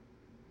stealing.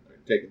 They're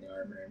taking the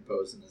armor and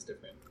posing as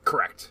different.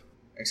 Correct.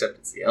 Except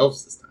it's the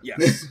elves this time.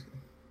 Yes.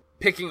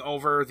 Picking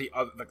over the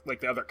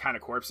other kind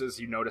of corpses,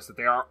 you notice that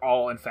they are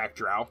all in fact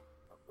drow.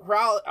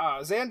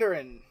 Xander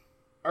and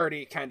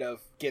Artie kind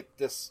of get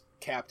this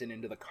captain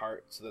into the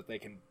cart so that they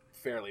can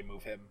fairly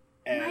move him.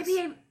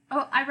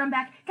 I run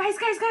back. Guys!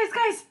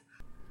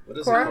 What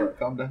is it, Cora?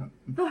 Calm down.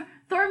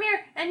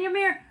 Thormir and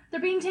Ymir, they're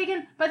being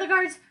taken by the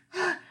guards.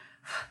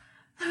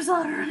 There's a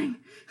lot of running.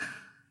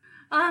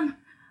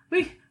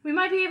 We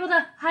might be able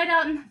to hide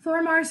out in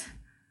Thormir's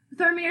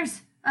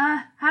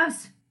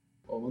house.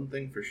 Well, one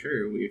thing for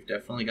sure, we've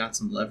definitely got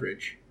some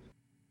leverage.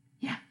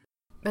 Yeah.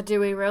 But do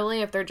we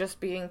really, if they're just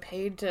being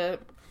paid to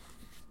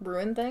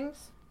ruin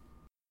things?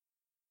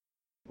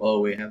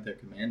 Well, we have their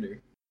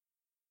commander.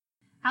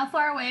 How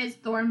far away is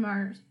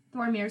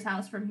Thormir's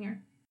house from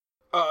here?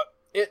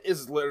 It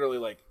is literally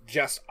like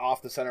just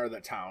off the center of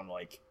the town.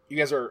 Like you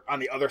guys are on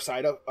the other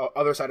side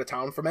of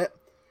town from it,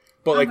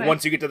 but like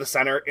once you get to the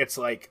center, it's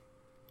like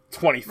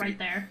 20 feet right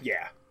there.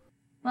 Yeah.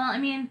 Well, I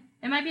mean,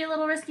 it might be a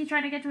little risky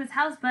trying to get to his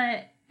house,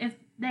 but if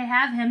they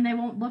have him, they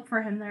won't look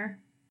for him there.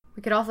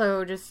 We could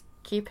also just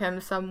keep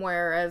him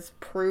somewhere as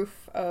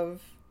proof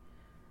of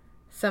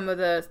some of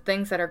the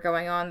things that are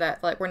going on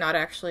that, like, there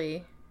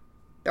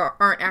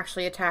aren't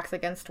actually attacks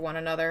against one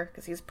another,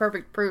 because he's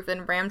perfect proof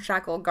in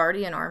ramshackle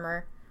guardian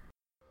armor.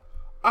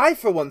 I,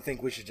 for one,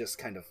 think we should just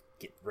kind of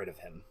get rid of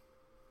him.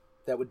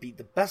 That would be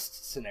the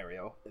best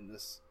scenario in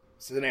this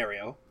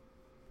scenario.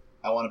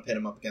 I want to pin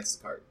him up against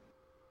the cart.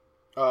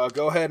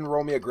 Go ahead and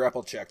roll me a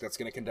grapple check. That's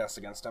going to contest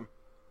against him.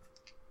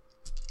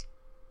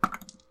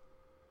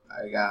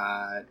 I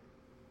got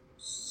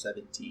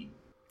 17.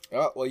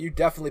 Oh, well, you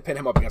definitely pin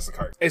him up against the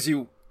cart. As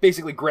you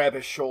basically grab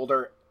his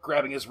shoulder,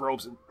 grabbing his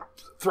robes, and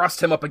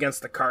thrust him up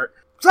against the cart.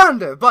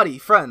 Xander, buddy,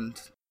 friend.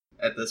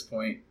 At this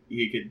point,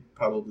 he could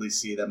probably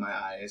see that my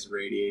eye is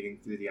radiating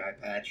through the eye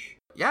patch.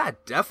 Yeah,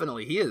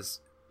 definitely. He is.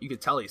 You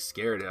could tell he's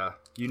scared.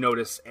 You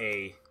notice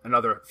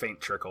another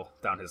faint trickle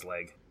down his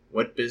leg.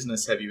 What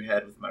business have you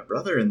had with my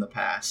brother in the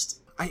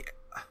past?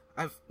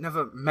 I've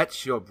never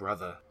met your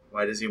brother.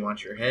 Why does he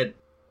want your head?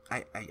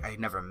 I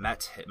never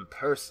met him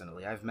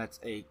personally. I've met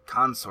a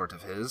consort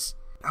of his.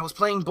 I was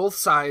playing both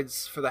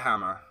sides for the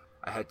hammer.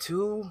 I had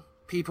 2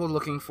 people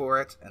looking for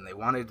it, and they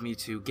wanted me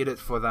to get it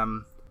for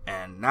them.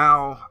 And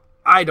now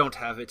I don't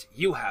have it.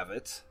 You have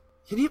it.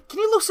 Can you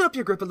loosen up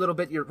your grip a little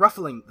bit? You're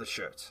ruffling the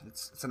shirt.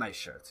 It's a nice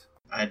shirt.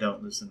 I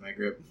don't loosen my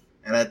grip.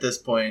 And at this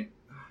point,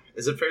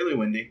 is it fairly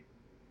windy?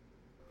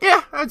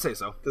 Yeah, I'd say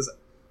so. Because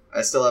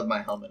I still have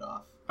my helmet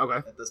off. Okay.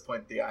 At this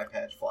point, the eye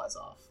patch flies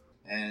off.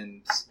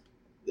 And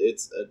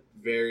it's a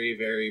very,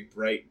 very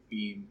bright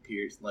beam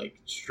pierced,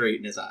 straight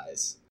in his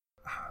eyes.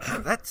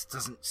 That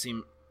doesn't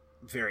seem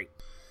very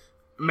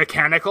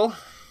mechanical.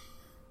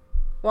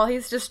 While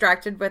he's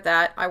distracted with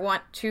that, I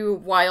want to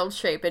wild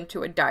shape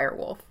into a dire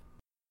wolf.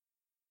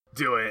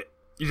 Do it.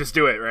 You just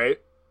do it, right?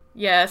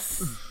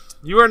 Yes.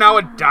 You are now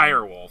a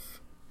dire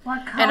wolf.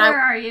 What color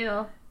are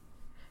you?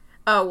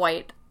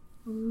 White.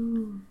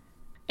 Ooh.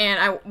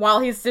 And while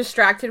he's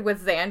distracted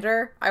with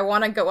Xander, I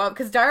want to go up,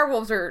 because dire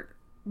wolves are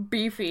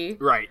beefy.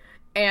 Right.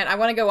 And I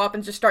want to go up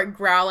and just start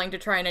growling to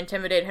try and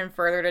intimidate him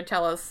further to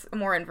tell us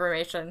more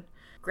information.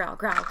 Growl,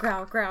 growl,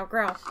 growl, growl,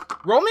 growl.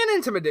 Roll me an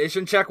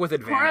intimidation check with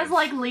advantage.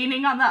 Cora's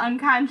leaning on the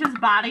unconscious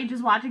body,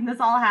 just watching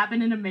this all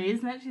happen in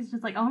amazement. She's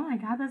just like, oh my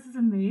god, this is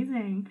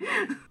amazing.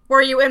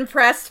 Were you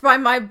impressed by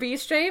my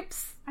beast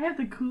shapes? I have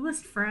the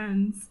coolest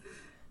friends.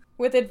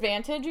 With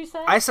advantage, you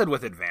said? I said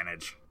with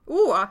advantage.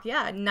 Ooh,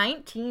 yeah,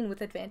 19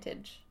 with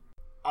advantage.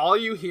 All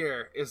you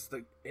hear is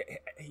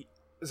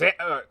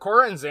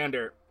Cora and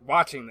Xander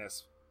watching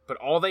this, but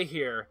all they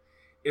hear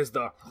is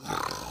the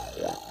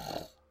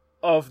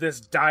of this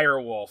dire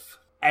wolf,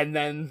 and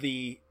then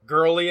the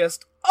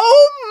girliest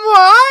 "oh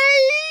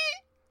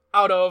my"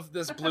 out of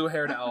this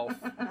blue-haired elf.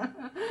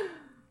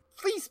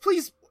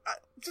 Please,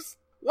 just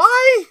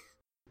why?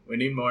 We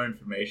need more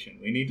information.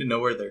 We need to know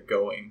where they're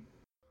going.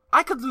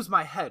 I could lose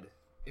my head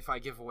if I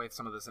give away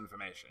some of this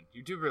information.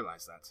 You do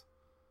realize that?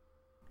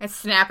 I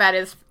snap at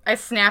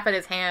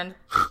his hand.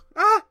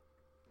 Ah!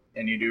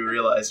 And you do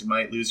realize you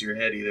might lose your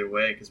head either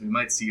way, because we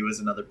might see you as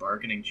another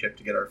bargaining chip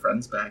to get our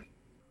friends back.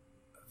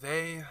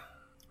 They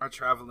are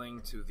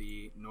traveling to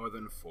the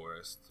northern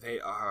forest. They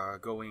are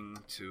going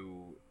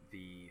to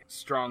the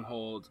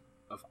stronghold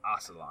of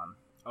Osilon.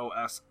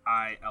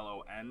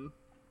 Osilon.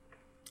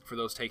 For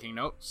those taking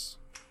notes.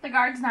 The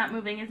guard's not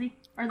moving, is he?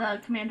 Or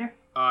the commander?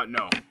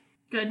 No.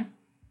 Good.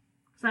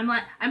 So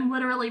I'm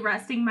literally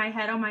resting my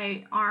head on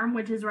my arm,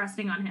 which is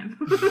resting on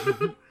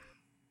him.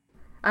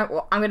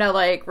 I'm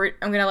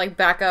gonna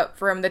back up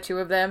from the 2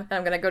 of them, and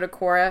I'm gonna go to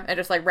Cora and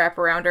just wrap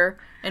around her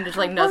and just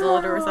nuzzle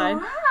her to her side.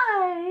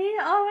 Hi!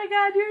 Oh my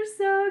god, you're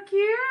so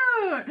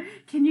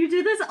cute! Can you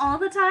do this all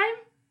the time?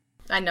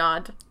 I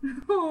nod.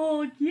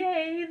 Oh,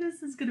 yay!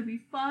 This is gonna be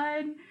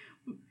fun.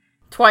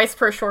 Twice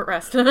per short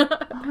rest. Oh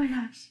my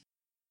gosh.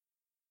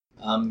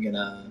 I'm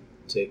gonna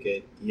take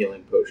a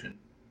healing potion.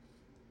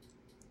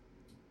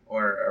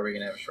 Or are we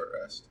gonna have a short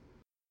rest?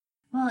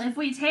 Well, if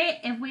we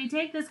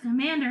take this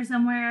commander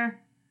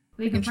somewhere,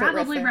 we can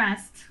probably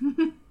rest.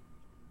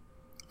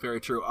 Very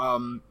true.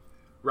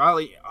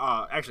 Riley,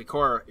 actually,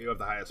 Cora, you have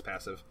the highest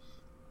passive.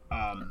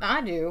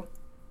 I do.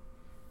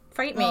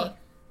 Fight me.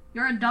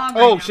 You're a dog.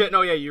 Oh, right now. shit,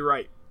 no, yeah, you're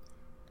right.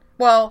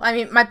 Well, I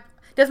mean,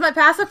 does my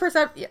passive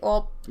perception...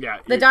 Well, Yeah.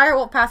 the dire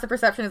wolf passive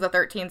perception is a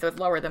 13, so it's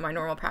lower than my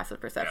normal passive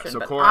perception. Yeah, so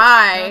but Cora...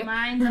 Well,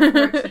 mine's a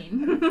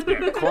 14.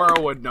 Yeah,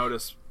 Cora would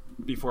notice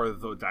before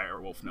the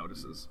dire wolf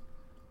notices.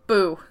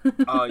 Boo.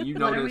 You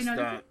notice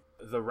that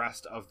the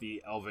rest of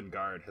the Elven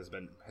Guard has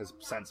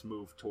since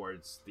moved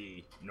towards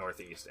the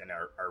northeast and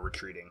are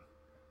retreating.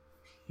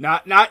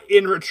 Not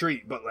in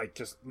retreat, but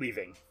just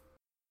leaving.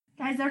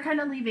 Guys, they're kind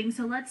of leaving,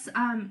 so let's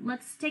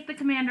take the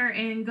commander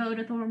and go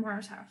to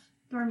Thormir's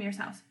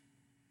house.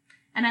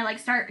 And I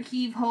start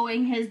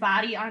heave-hoeing his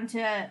body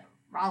onto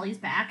Raleigh's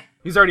back.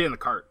 He's already in the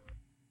cart.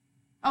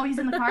 Oh, he's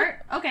in the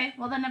cart? Okay,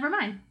 well then never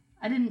mind.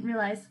 I didn't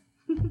realize.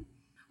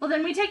 Well,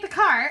 then we take the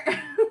cart.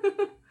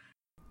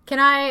 Can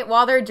I,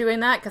 while they're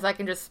doing that, because I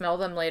can just smell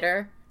them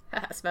later,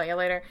 smell you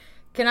later,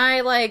 can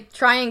I,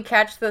 try and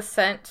catch the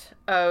scent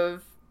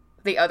of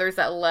the others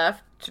that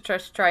left to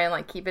just try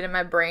and, keep it in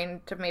my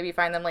brain to maybe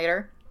find them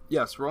later?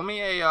 Yes, roll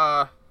me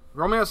a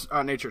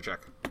nature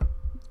check.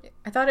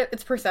 I thought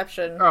it's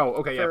perception. Oh,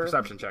 okay, yeah,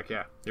 perception check,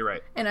 yeah, you're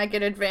right. And I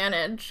get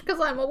advantage, because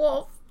I'm a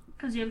wolf.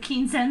 Because you have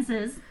keen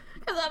senses.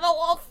 Because I'm a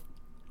wolf.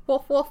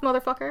 Wolf,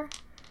 motherfucker.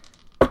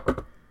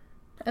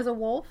 As a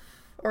wolf?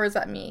 Or is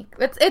that me?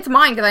 It's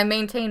mine, because I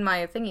maintain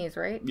my thingies,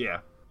 right? Yeah.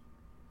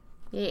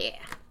 Yeah.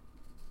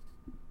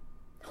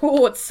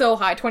 Oh, it's so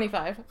high,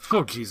 25.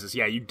 Oh, Jesus.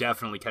 Yeah, you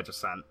definitely catch a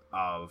scent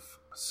of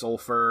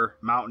sulfur,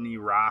 mountainy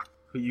rock.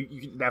 You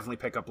can definitely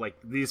pick up, like,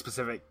 these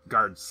specific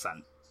guards'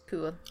 scent.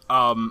 Cool.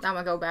 I'm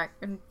gonna go back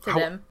to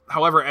them.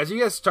 However, as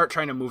you guys start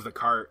trying to move the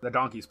cart, the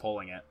donkeys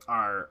pulling it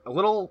are a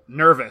little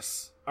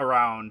nervous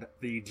around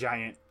the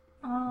giant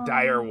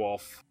dire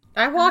wolf.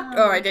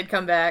 I did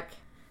come back.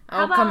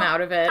 I'll come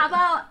out of it. How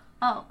about...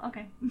 Oh,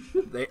 okay.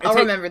 I'll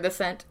remember the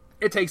scent.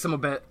 It takes them a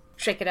bit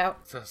Shake it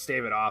out. to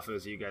stave it off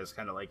as you guys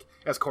kind of like,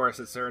 as Chorus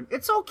is there, and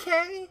it's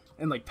okay,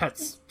 and like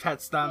pets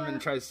them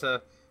and tries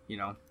to,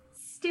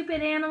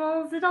 Stupid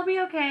animals, it'll be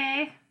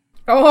okay.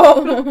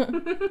 Oh!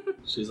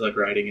 She's like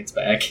riding its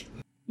back.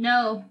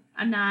 No,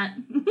 I'm not.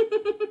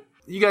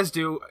 You guys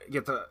do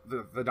get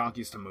the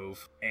donkeys to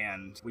move,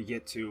 and we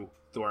get to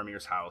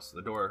Thoromir's house.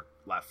 The door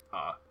left,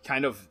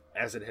 kind of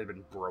as it had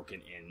been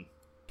broken in.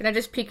 Can I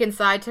just peek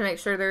inside to make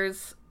sure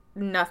there's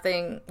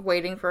nothing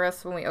waiting for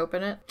us when we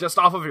open it? Just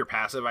off of your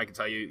passive, I can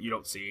tell you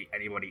don't see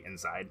anybody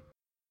inside.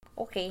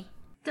 Okay.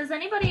 Does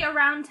anybody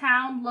around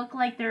town look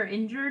like they're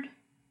injured?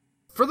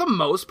 For the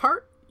most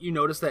part, you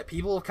notice that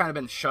people have kind of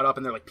been shut up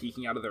and they're like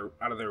peeking out of their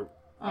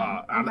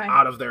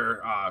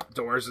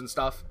doors and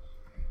stuff,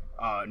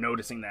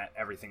 noticing that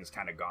everything's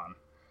kind of gone.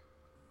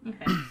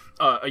 Okay.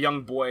 A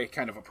young boy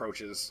kind of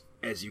approaches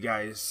as you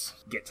guys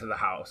get to the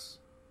house.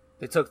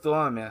 They took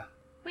Thoromir.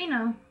 We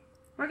know.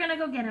 We're gonna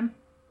go get him.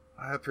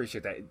 I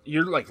appreciate that.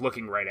 You're like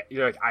looking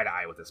you're like eye to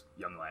eye with this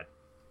young lad.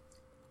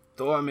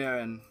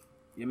 Thoromir and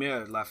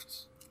Ymir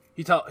left.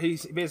 He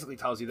basically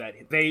tells you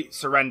that they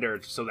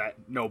surrendered so that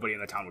nobody in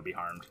the town would be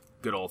harmed.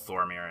 Good old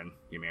Thoromir and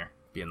Ymir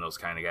being those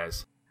kind of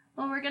guys.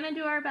 Well, we're gonna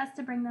do our best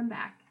to bring them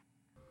back.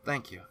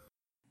 Thank you.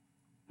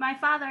 My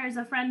father is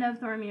a friend of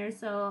Thoromir,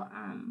 so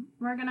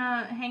we're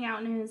gonna hang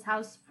out in his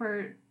house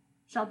for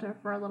shelter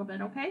for a little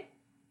bit, okay?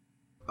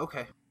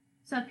 Okay.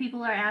 So if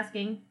people are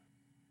asking,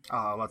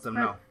 I'll let them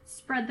know.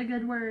 Spread the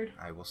good word.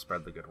 I will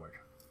spread the good word.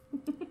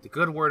 The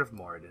good word of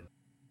Moradin.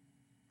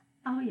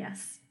 Oh,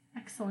 yes.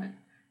 Excellent.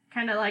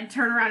 Kind of like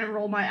turn around and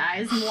roll my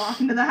eyes and walk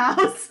into the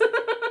house.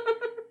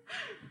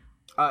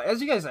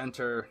 As you guys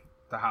enter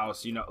the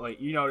house, you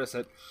notice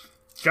that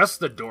just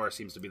the door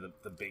seems to be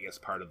the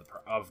biggest part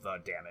of the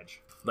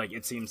damage. Like,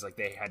 it seems like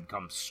they had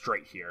come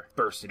straight here,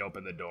 bursted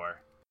open the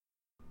door.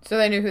 So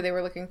they knew who they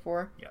were looking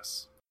for?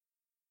 Yes.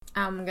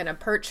 I'm gonna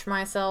perch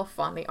myself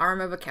on the arm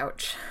of a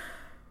couch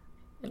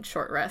in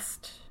short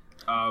rest.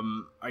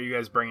 Are you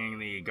guys bringing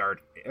the guard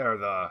or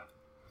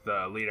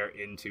the leader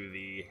into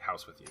the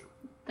house with you?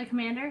 The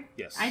commander?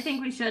 Yes. I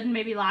think we should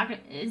maybe lock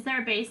it. Is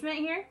there a basement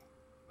here?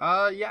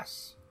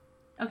 Yes.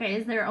 Okay,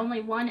 is there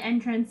only one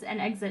entrance and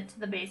exit to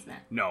the basement?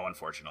 No,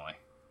 unfortunately.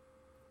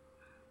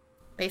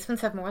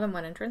 Basements have more than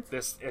one entrance?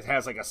 It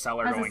has like a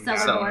cellar going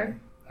down. Door.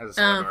 Has a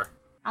cellar door.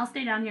 I'll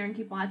stay down here and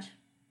keep watch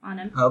on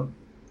him.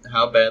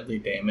 How badly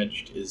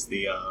damaged is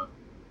the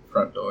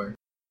front door?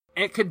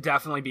 It could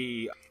definitely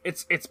be.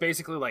 It's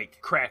basically like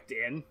cracked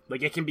in.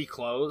 Like it can be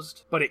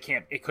closed, but it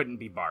couldn't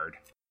be barred.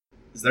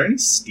 Is there any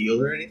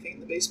steel or anything in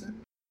the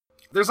basement?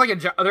 There's like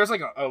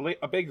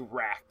a big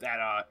rack that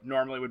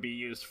normally would be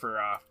used for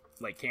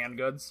like canned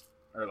goods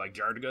or like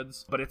jarred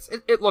goods, but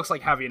it looks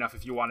like heavy enough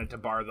if you wanted to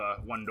bar the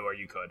one door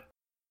you could.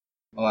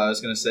 Oh, I was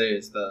gonna say,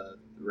 is the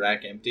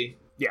rack empty?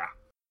 Yeah.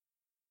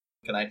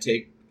 Can I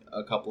take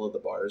a couple of the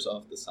bars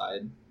off the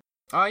side?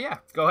 Yeah.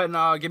 Go ahead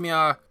and give me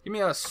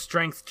a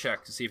strength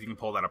check to see if you can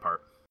pull that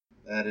apart.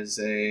 That is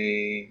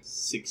a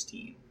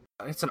 16.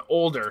 It's an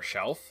older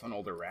shelf, an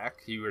older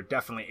rack. You were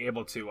definitely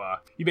able to,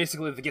 you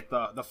basically get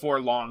the four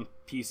long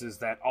pieces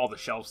that all the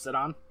shelves sit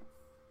on.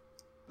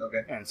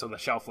 Okay. And so the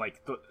shelf,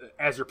 like,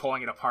 as you're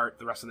pulling it apart,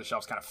 the rest of the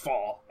shelves kind of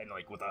fall and,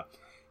 like,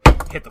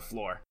 hit the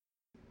floor.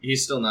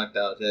 He's still knocked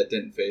out. That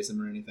didn't phase him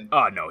or anything?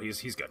 No,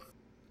 he's good.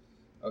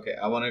 Okay,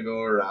 I want to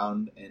go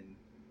around and,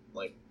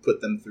 like,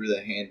 put them through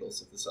the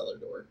handles of the cellar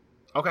door.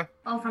 Okay.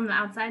 Oh, from the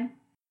outside?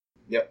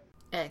 Yep.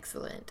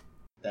 Excellent.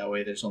 That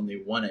way there's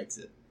only one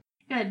exit.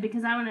 Good,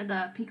 because I wanted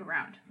to peek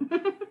around.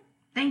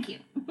 Thank you.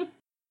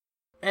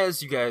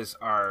 As you guys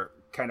are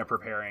kind of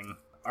preparing,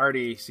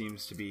 Artie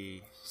seems to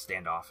be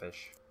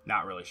standoffish.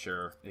 Not really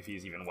sure if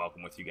he's even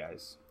welcome with you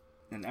guys.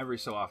 And every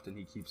so often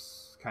he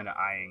keeps kind of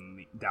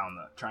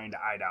trying to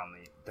eye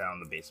down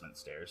the basement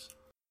stairs.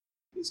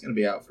 He's going to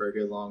be out for a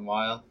good long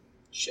while.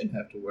 Shouldn't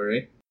have to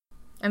worry.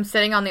 I'm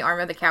sitting on the arm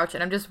of the couch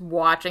and I'm just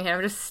watching him.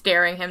 I'm just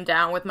staring him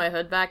down with my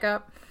hood back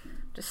up.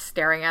 Just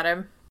staring at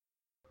him.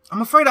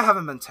 I'm afraid I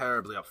haven't been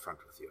terribly upfront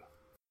with you.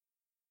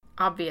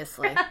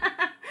 Obviously.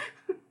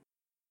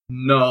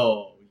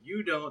 No,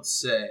 you don't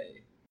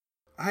say.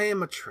 I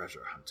am a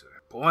treasure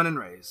hunter, born and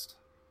raised.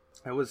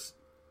 I was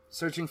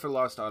searching for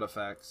lost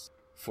artifacts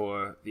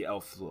for the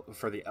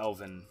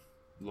elven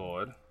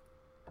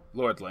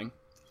lordling,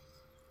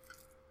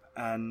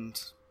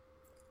 and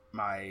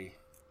my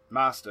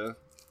master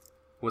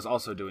was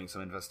also doing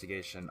some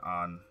investigation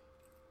on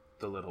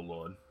the little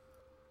lord,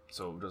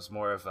 so it was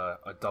more of a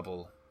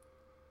double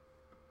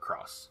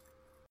cross.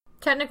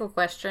 Technical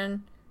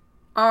question.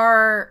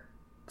 Are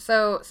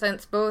So,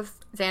 since both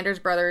Xander's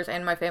brothers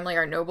and my family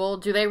are noble,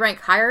 do they rank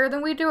higher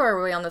than we do, or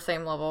are we on the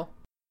same level?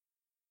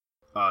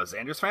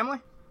 Xander's family?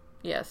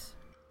 Yes.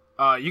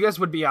 You guys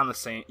would be on the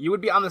same... You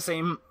would be on the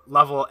same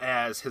level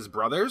as his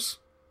brothers.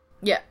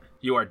 Yeah.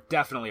 You are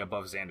definitely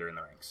above Xander in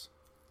the ranks.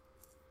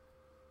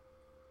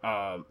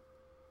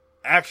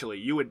 Actually,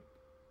 you would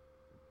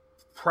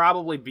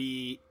probably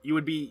be... You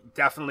would be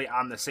definitely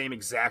on the same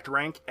exact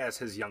rank as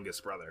his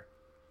youngest brother.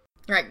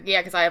 Right,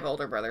 yeah, because I have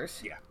older brothers.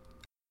 Yeah.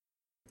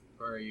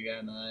 Or you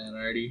got an eye on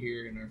Artie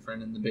here and our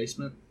friend in the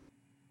basement?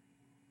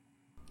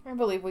 I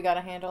believe we got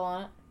a handle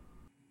on it.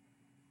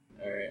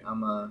 Alright,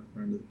 I'm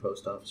run to the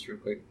post office real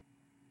quick.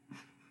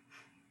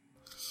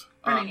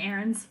 Running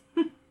errands.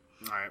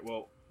 Alright,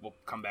 well, we'll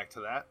come back to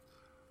that.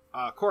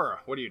 Cora,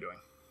 what are you doing?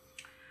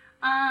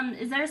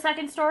 Is there a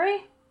second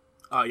story?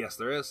 Yes,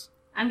 there is.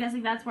 I'm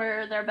guessing that's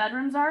where their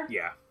bedrooms are?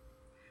 Yeah.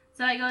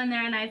 So I go in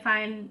there and I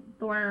find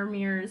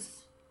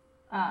Thormir's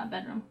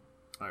bedroom.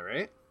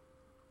 Alright.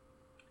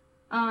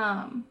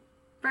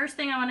 First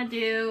thing I want to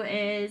do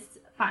is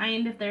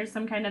find if there's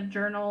some kind of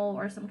journal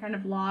or some kind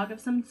of log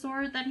of some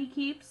sort that he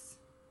keeps.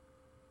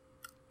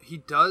 He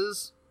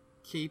does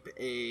keep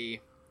a...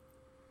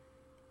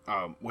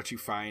 what you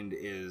find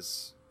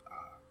is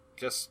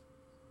just...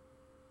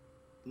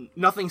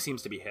 Nothing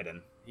seems to be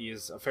hidden. He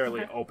is a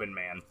fairly open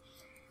man.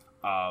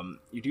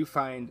 You do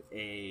find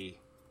a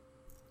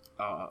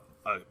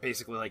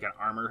basically like an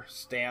armor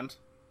stand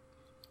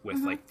with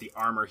like the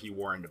armor he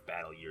wore into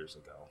battle years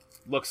ago.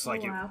 Looks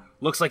like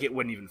it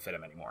wouldn't even fit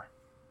him anymore.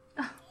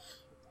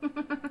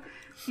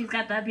 He's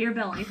got that beer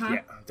belly, huh?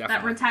 Yeah, definitely.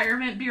 That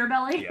retirement beer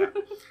belly.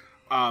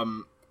 Yeah.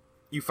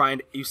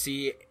 You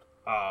see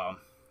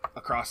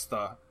across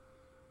the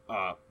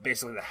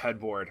basically the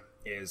headboard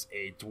is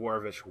a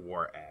dwarvish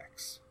war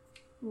axe.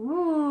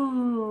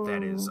 Ooh.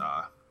 That is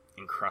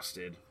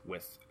encrusted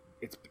with...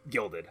 It's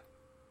gilded.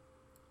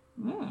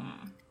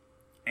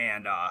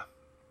 And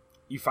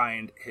you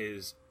find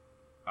his...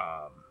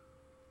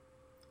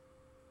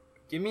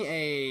 Give me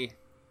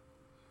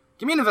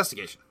an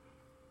investigation.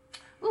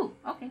 Ooh,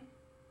 okay.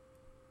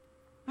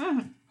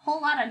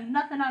 Whole lot of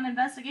nothing on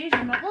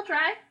investigation, but we'll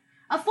try.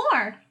 A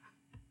 4!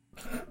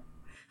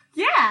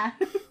 Yeah!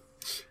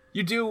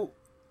 You do...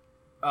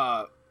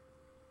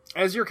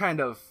 as you're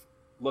kind of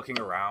looking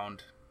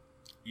around,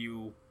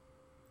 you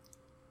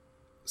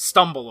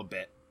stumble a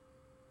bit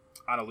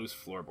on a loose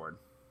floorboard.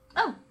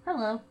 Oh,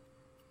 hello.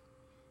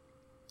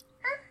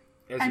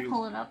 I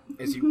pull it up.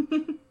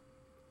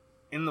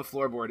 In the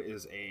floorboard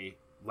is a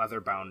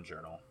leather-bound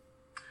journal.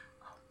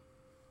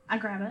 I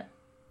grab it.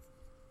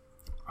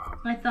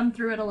 I thumb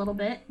through it a little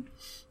bit.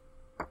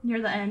 Near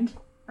the end.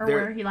 Or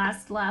where he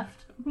last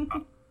left.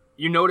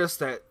 You notice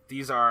that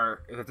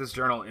this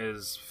journal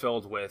is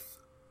filled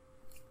with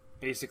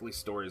basically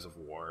stories of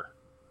war.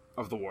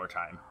 Of the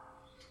wartime.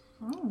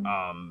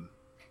 Oh.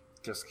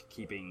 Just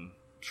keeping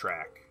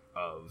track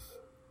of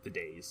the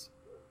days.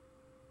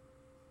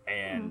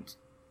 And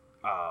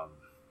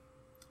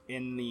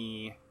in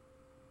the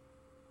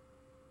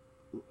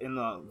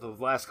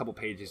last couple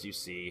pages you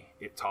see,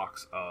 it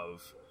talks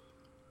of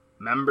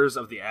members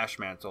of the Ash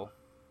Mantle,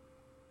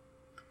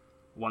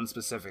 one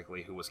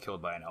specifically who was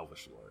killed by an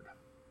Elvish lord.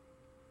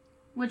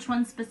 Which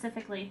one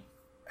specifically?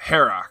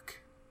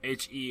 Herrock.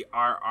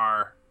 Herreak.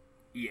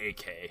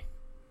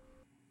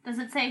 Does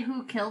it say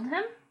who killed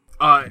him?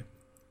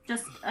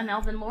 Just an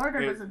elven lord, or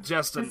does it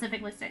just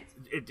specifically state?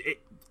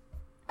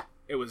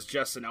 It was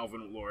just an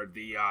elven lord.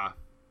 The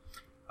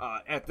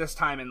at this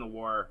time in the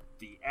war,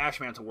 the Ash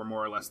Mantle were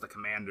more or less the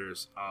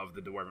commanders of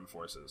the dwarven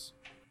forces.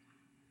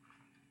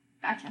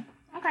 Gotcha.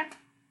 Okay.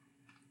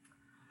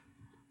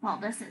 Well,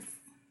 this is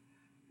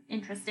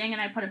interesting,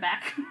 and I put it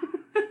back.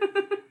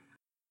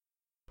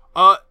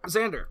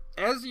 Xander,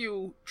 as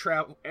you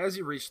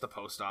reach the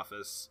post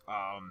office,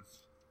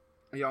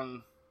 a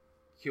young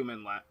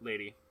human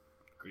lady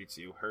greets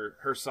you.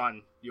 Her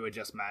son you had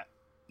just met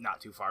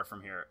not too far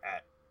from here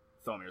at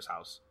Thomir's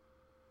house.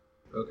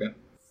 Okay.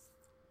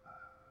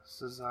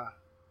 Says,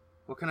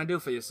 what can I do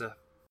for you, sir?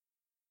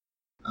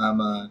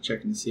 I'm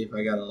checking to see if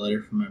I got a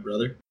letter from my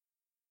brother.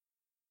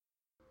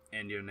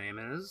 And your name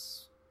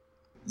is?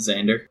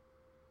 Xander.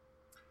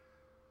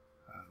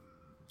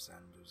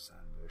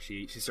 Xander.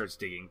 She starts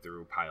digging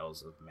through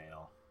piles of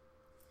mail.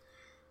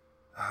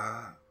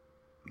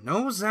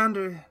 No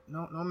Xander,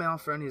 no mail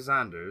for any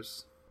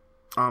Xanders.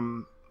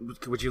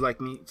 Would you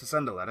like me to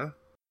send a letter?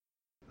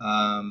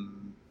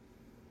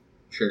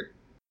 Sure.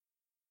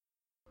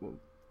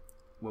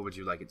 What would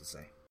you like it to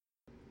say?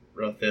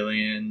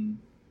 Rothilian.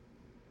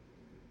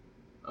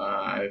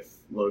 I've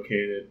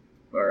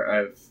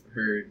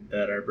heard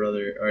that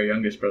our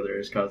youngest brother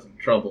is causing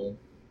trouble.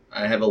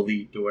 I have a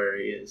lead to where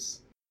he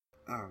is.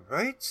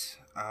 Alright.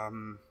 I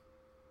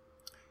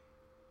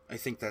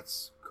think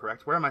that's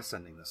correct. Where am I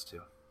sending this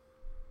to?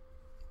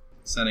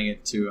 Sending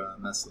it to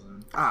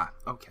Messaloon. Ah,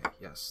 okay,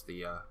 yes,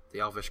 the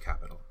Elvish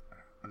capital.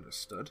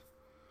 Understood.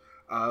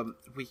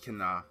 We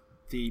can,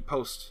 the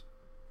post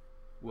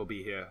will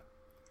be here,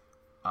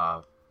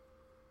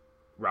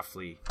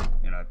 roughly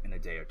in a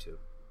day or two.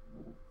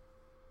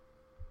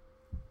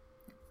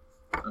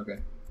 Okay.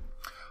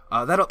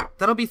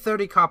 That'll be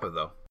 30 copper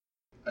though.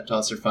 I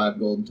toss her 5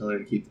 gold and tell her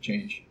to keep the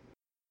change.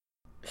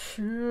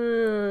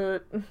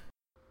 Shit.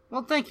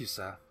 Well, thank you,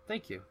 sir.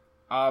 Thank you.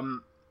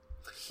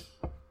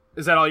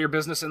 Is that all your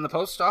business in the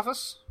post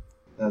office?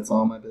 That's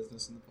all my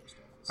business in the post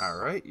office. All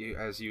right.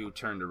 As you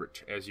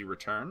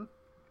return,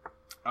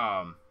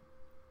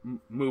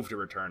 move to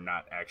return,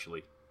 not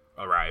actually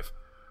arrive.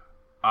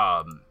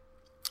 Raleigh.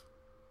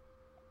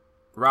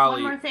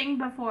 One more thing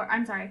before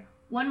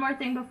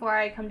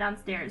I come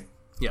downstairs,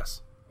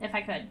 Yes. if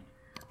I could.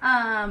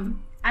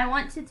 I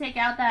want to take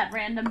out that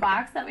random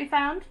box that we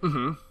found.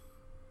 Mm-hmm.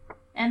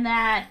 And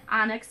that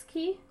onyx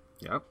key.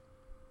 Yep.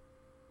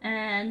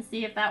 And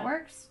see if that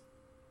works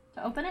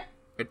to open it.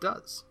 It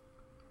does.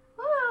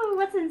 Ooh,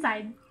 what's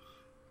inside?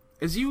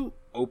 As you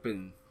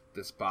open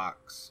this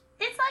box,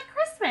 It's like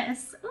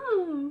Christmas.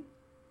 Ooh.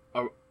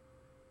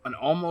 an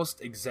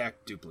almost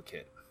exact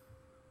duplicate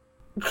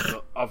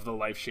of the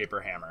Life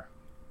Shaper hammer.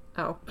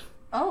 Oh.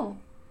 Oh.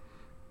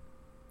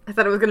 I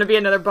thought it was going to be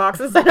another box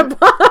inside a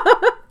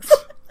box.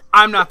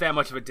 I'm not that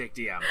much of a dick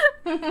DM.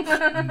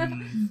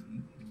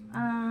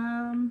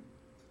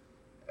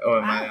 Oh,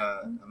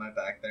 am I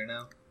back there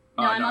now?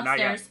 No, I'm not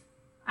yet. upstairs.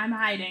 I'm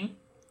hiding.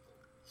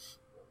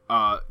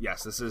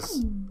 Yes, this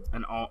is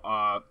an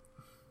all.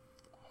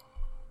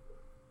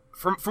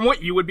 From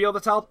what you would be able to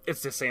tell,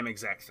 it's the same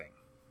exact thing.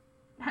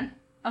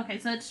 Okay,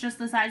 so it's just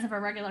the size of a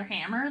regular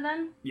hammer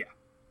then? Yeah.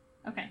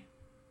 Okay.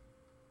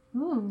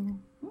 Ooh.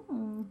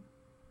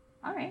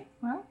 Alright,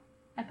 well,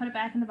 I put it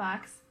back in the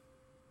box.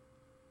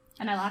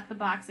 And I lock the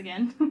box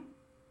again.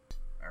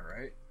 All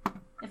right.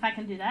 If I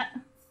can do that.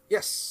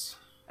 Yes.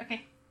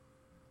 Okay.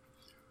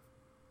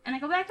 And I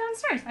go back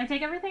downstairs. I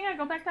take everything, I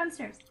go back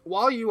downstairs.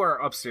 While you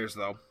are upstairs,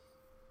 though,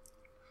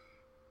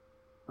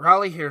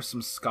 Raleigh hears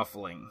some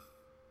scuffling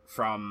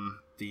from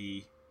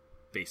the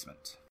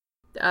basement.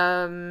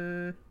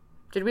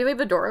 Did we leave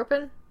the door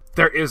open?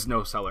 There is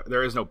no cellar.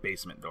 There is no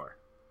basement door.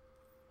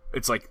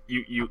 It's like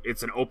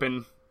it's an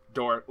open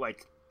door,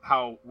 like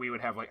how we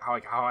would have,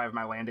 how I have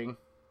my landing.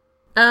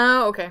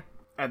 Oh, okay.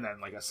 And then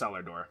like a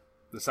cellar door.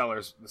 The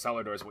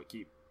cellar door is what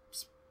keeps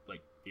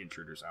like the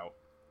intruders out.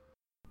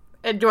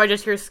 And do I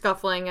just hear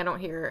scuffling? I don't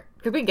hear it.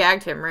 Because we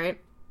gagged him, right?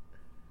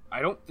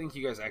 I don't think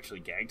you guys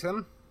actually gagged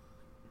him.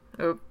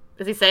 Oh,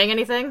 is he saying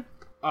anything?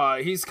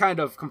 He's kind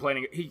of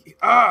complaining.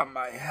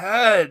 My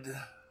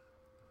head.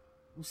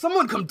 Will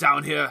someone come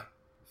down here?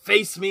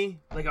 Face me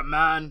like a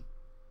man.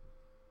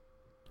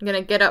 I'm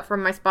gonna get up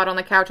from my spot on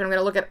the couch and I'm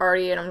gonna look at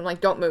Artie and I'm like,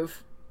 don't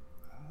move.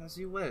 As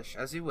you wish,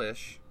 as you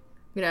wish.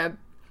 I'm gonna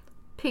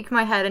peek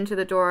my head into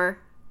the door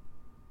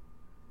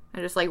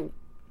and just like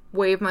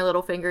wave my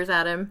little fingers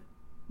at him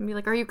and be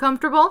like, are you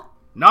comfortable?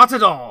 Not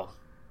at all.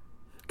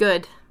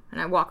 Good. And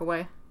I walk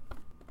away.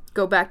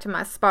 Go back to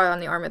my spot on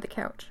the arm of the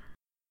couch.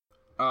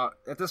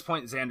 At this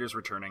point, Xander's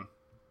returning.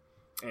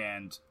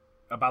 And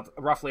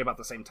roughly about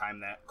the same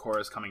time that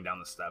Cora's coming down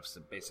the steps,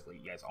 and basically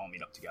you guys all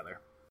meet up together.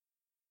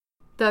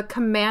 The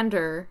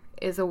commander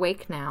is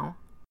awake now.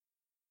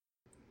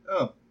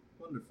 Oh,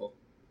 wonderful.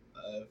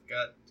 I've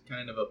got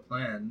kind of a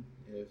plan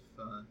if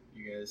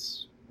you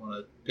guys want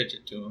to pitch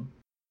it to him.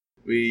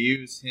 We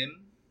use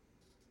him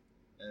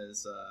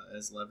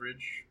as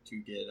leverage to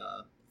get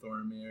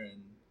Thormir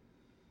and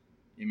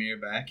Ymir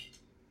back.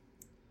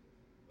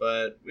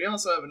 But we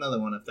also have another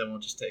one if they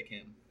won't just take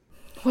him.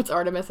 What's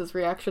Artemis's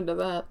reaction to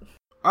that?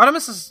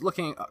 Artemis is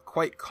looking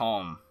quite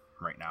calm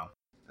right now.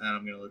 And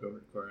I'm going to look over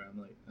to Cora. I'm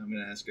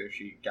going to ask her if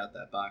she got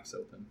that box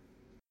open.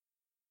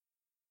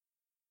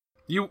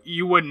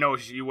 You wouldn't know.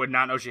 You would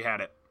not know she had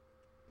it.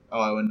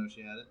 Oh, I wouldn't know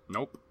she had it?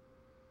 Nope.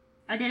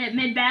 I did it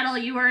mid-battle,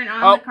 you weren't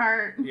on the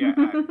cart. Yeah.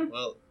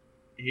 Well,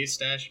 he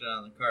stashed it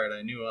on the cart.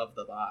 I knew of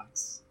the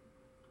box.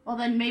 Well,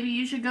 then maybe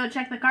you should go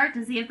check the cart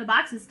to see if the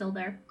box is still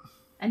there.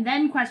 And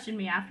then question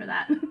me after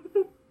that.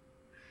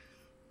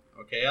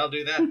 Okay, I'll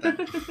do that then.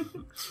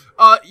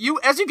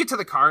 As you get to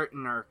the cart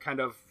and are kind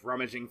of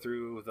rummaging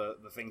through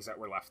the things that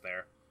were left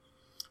there,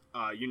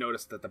 you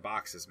notice that the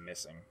box is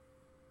missing.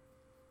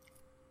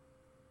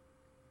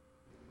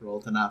 Roll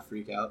to not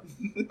freak out.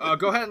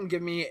 Go ahead and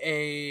give me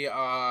a...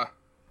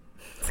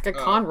 It's like a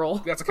con roll.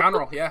 That's a con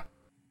roll, yeah.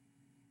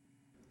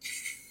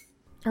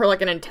 Or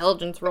like an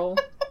intelligence roll.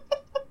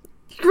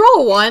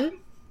 Roll a 1.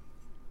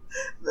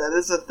 That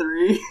is a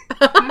 3.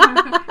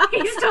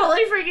 He's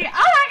totally freaking out.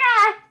 Oh my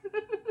god!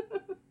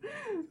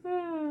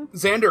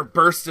 Xander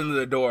bursts into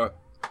the door.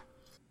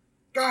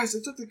 Guys, they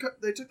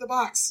took the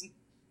box.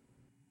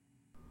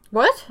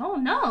 What? Oh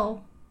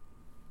no.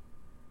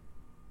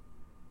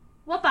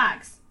 What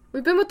box?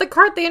 We've been with the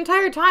cart the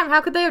entire time.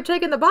 How could they have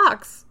taken the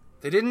box?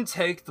 They didn't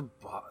take the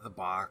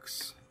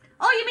box.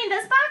 Oh, you mean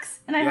this box?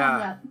 And I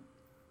hold it up.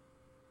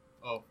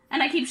 Oh.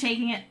 And I keep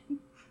shaking it.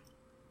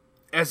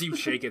 As you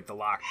shake it, the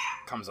lock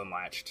comes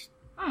unlatched.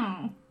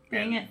 Oh,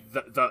 dang it.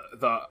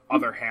 The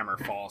other hammer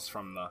falls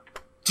from the...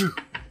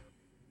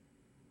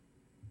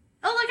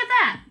 Oh, look at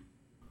that.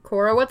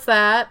 Cora, what's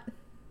that?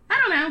 I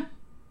don't know.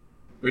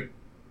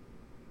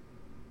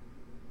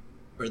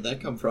 Where'd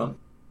that come from?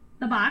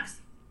 The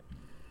box.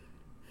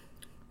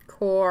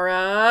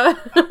 Cora.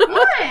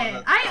 What?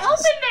 I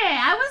opened it.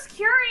 I was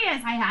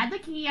curious. I had the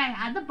key. I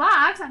had the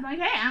box. I'm like,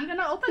 hey, I'm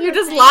gonna open. You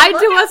this just thing lied and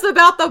to look us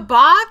about the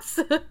box?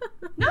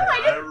 No, I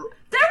didn't.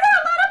 There were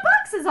a lot of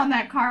boxes on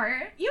that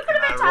cart. You could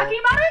have been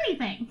talking about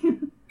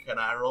anything. Can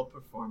I roll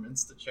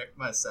performance to check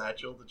my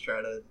satchel to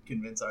try to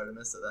convince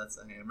Artemis that that's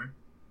a hammer?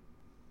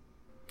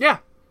 Yeah,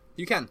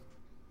 you can.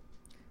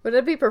 Would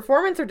it be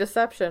performance or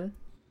deception?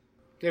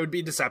 It would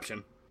be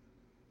deception.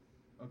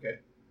 Okay.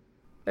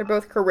 They're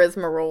both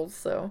charisma rolls,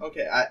 so.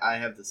 Okay, I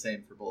have the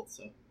same for both,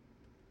 so.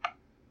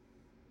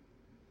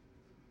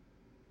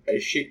 I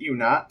shit you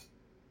not.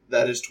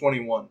 That is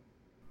 21.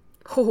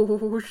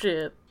 Oh,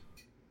 shit.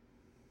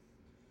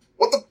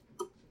 What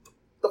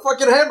the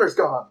fucking hammer's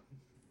gone?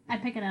 I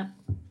pick it up.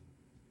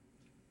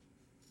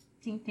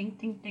 Ting, ting,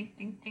 ting, ting,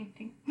 ting, ting,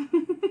 ting.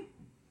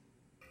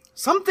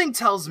 Something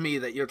tells me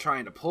that you're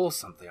trying to pull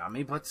something on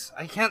me, but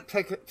I can't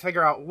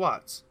figure out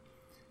what.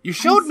 You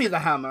showed me the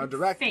hammer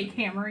directly. Fake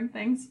hammering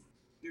things.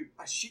 Dude,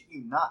 I shit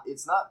you not.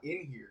 It's not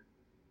in here.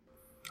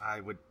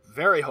 I would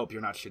very hope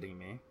you're not shitting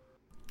me.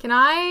 Can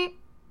I,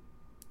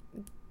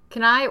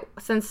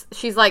 since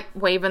she's, like,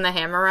 waving the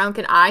hammer around,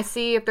 can I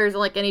see if there's,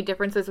 like, any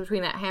differences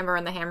between that hammer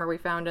and the hammer we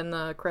found in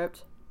the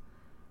crypt?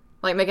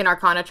 Like, make an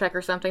Arcana check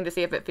or something to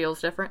see if it feels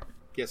different?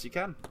 Yes, you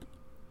can.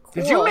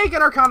 Cool. Did you make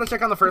an Arcana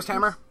check on the first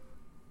hammer?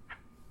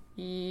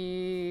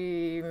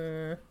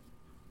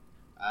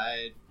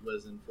 I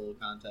was in full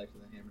contact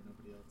with the hammer.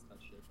 Nobody else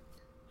touched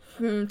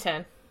it.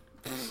 10.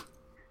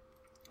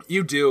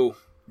 You do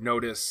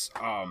notice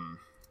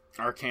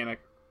arcanic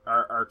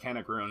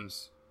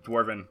runes,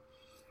 dwarven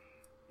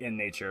in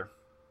nature,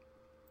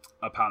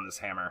 upon this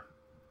hammer.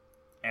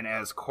 And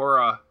as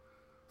Cora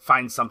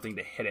finds something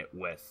to hit it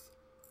with,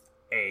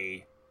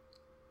 a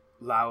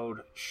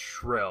loud,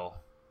 shrill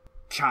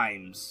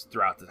chimes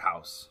throughout the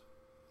house.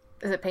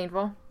 Is it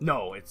painful?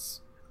 No,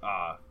 it's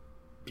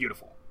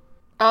beautiful.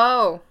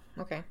 Oh,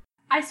 okay.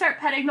 I start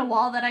petting the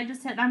wall that I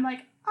just hit, and I'm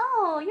like,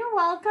 oh, you're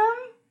welcome.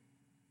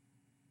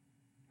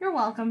 You're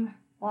welcome,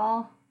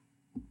 wall.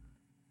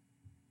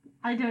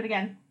 I do it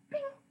again.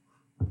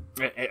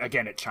 Bing.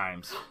 Again, it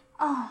chimes.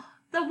 Oh,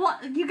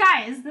 you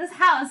guys, this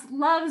house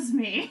loves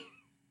me.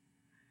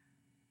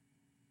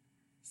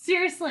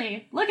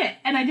 Seriously, look it,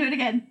 and I do it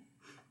again.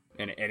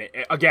 And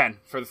it again,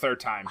 for the third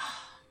time,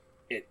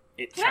 it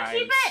chimes. Can I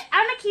keep it?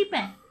 I'm gonna keep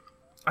it.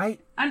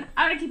 I'm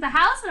gonna keep the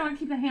house, and I'm gonna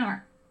keep the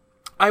hammer.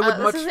 I would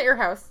much. This isn't your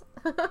house.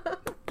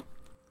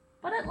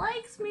 But it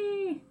likes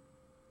me.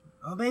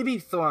 Oh, maybe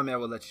Thormir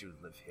will let you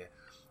live here.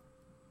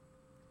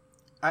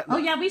 Oh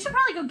yeah, we should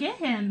probably go get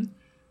him.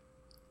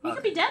 He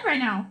could be dead right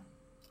now.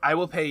 I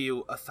will pay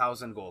you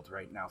 1,000 gold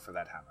right now for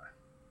that hammer.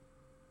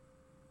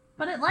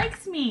 But it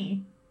likes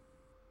me.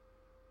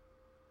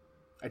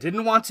 I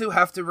didn't want to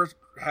have to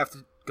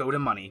go to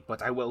money,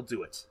 but I will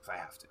do it if I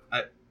have to.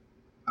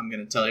 I'm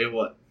gonna tell you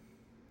what.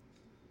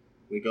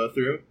 We go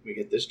through, we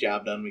get this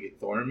job done, we get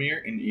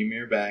Thormir and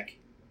Ymir back.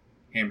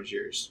 Hammer's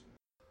yours.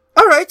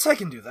 Alright, I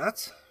can do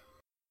that.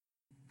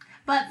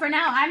 But for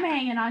now, I'm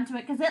hanging on to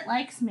it because it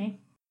likes me.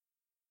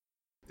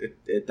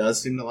 It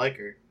does seem to like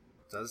her.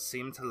 Does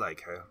seem to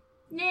like her.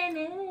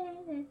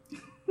 Nah.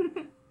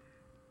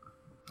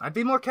 I'd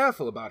be more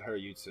careful about her,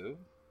 you two.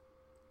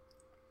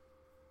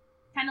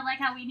 Kind of like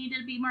how we needed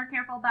to be more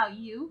careful about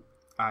you.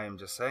 I am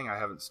just saying I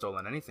haven't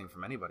stolen anything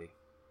from anybody.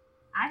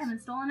 I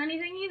haven't stolen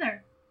anything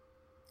either.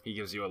 He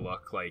gives you a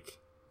look like...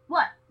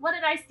 What? What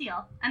did I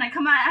steal? And I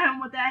come at him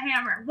with that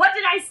hammer. What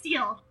did I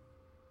steal?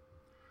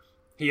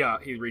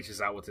 He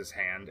reaches out with his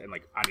hand and,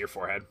 like, on your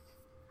forehead.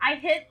 I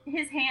hit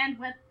his hand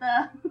with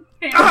the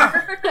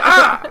hammer.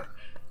 Ah!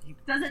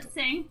 Does it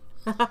sing?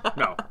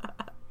 No.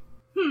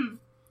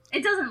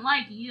 It doesn't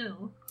like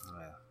you.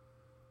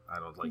 I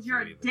don't like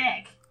You're you either. a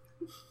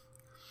dick.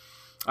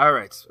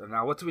 Alright,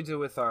 now what do we do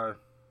with our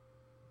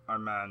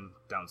man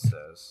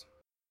downstairs?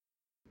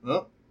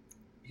 Well,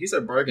 he's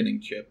our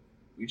bargaining chip.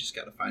 We just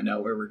gotta find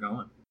out where we're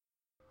going.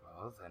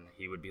 Well, then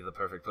he would be the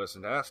perfect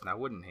person to ask now,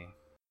 wouldn't he?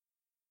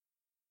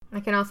 I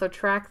can also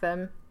track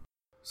them.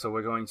 So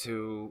we're going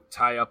to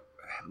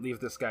leave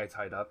this guy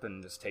tied up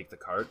and just take the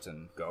cart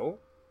and go?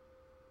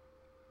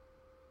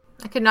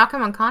 I could knock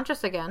him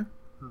unconscious again.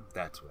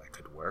 That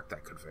could work.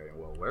 That could very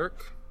well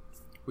work.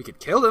 We could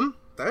kill him.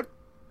 That's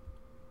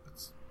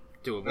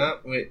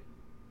doable. Wait.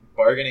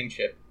 Bargaining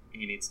chip.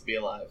 He needs to be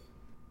alive.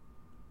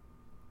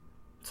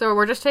 So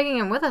we're just taking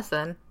him with us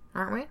then,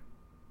 aren't we?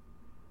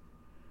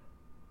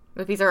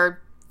 If he's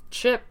our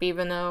chip,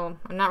 even though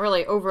I'm not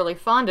really overly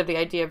fond of the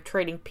idea of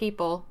trading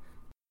people.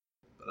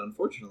 But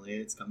unfortunately,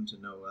 it's come to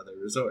no other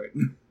resort.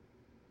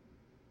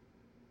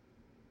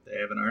 They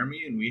have an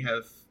army, and we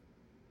have...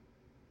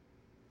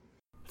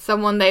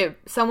 Someone they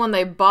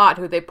bought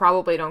who they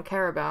probably don't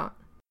care about.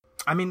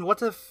 I mean,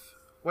 what if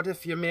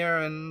Ymir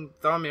and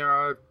Thormir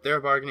are their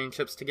bargaining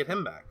chips to get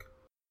him back?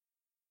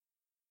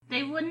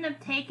 They wouldn't have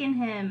taken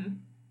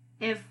him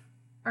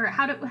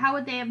how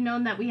would they have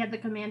known that we had the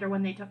commander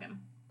when they took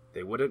him?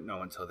 They wouldn't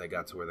know until they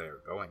got to where they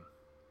were going.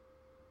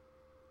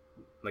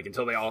 Like,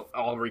 until they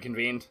all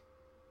reconvened.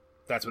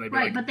 that's when they'd be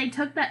right, like... but they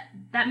took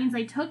that means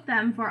they took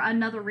them for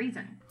another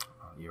reason.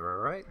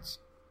 You're right.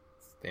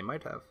 They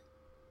might have.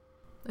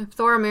 If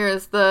Thoramir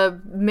is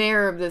the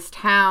mayor of this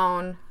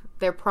town,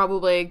 they're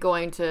probably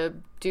going to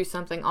do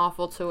something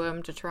awful to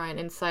him to try and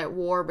incite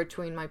war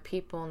between my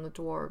people and the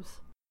dwarves.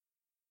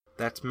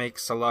 That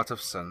makes a lot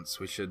of sense.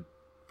 We should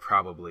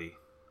probably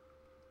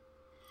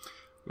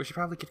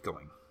get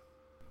going.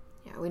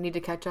 Yeah, we need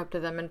to catch up to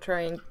them and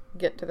try and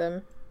get to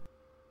them.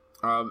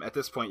 At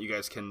this point, you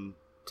guys can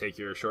take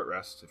your short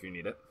rest if you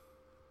need it.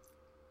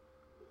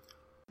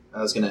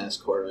 I was going to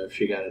ask Cora if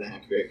she got an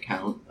accurate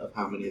count of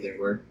how many there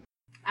were.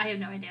 I have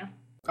no idea.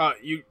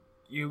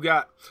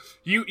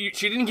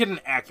 She didn't get an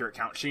accurate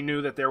count. She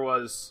knew that there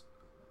was,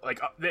 like,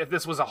 if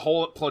this was a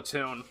whole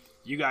platoon,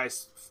 you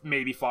guys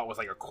maybe fought with,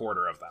 like, a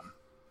quarter of them.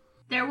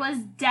 There was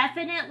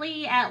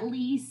definitely at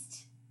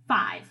least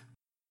 5.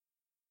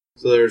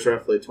 So there's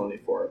roughly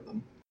 24 of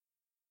them.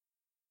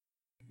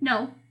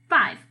 No,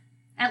 5.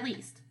 At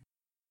least.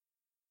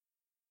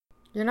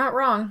 You're not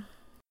wrong.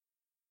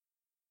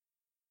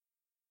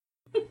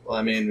 Well,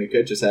 I mean, we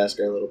could just ask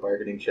our little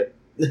bargaining chip.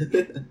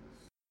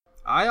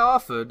 I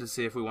offered to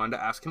see if we wanted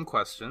to ask him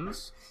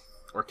questions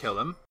or kill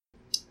him.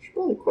 We should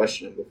probably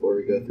question him before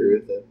we go through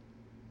with it.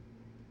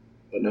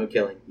 But no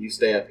killing. You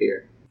stay up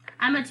here.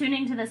 I'm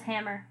attuning to this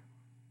hammer.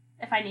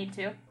 If I need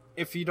to.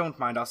 If you don't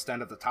mind, I'll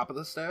stand at the top of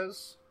the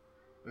stairs.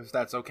 If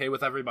that's okay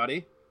with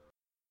everybody.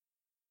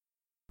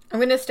 I'm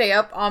gonna stay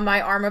up on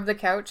my arm of the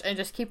couch and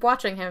just keep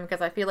watching him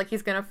because I feel like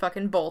he's gonna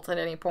fucking bolt at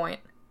any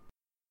point.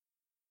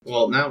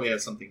 Well, now we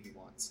have something he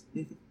wants.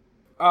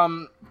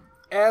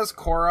 As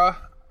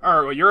Cora...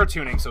 Well, you're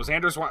attuning, so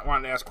Xander's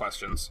wanting to ask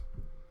questions.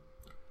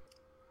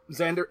 As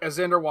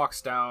Xander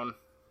walks down,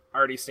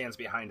 Artie stands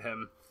behind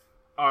him,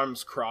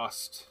 arms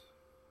crossed,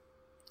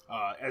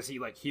 as he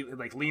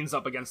leans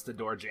up against the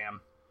door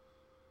jamb.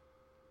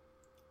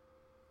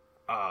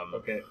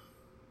 Okay.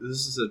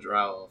 This is a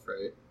drow elf,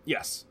 right?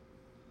 Yes.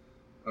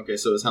 Okay,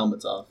 so his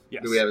helmet's off.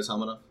 Yes. Do we have his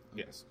helmet off?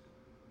 Yes.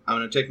 I'm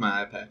going to take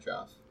my eye patch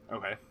off.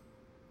 Okay.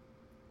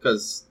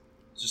 Because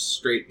just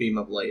straight beam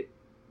of light.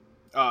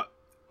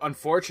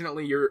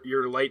 Unfortunately, your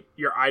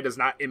eye does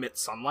not emit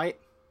sunlight,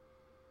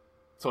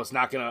 so it's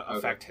not going to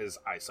affect his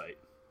eyesight.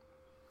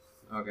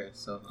 Okay,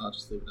 so I'll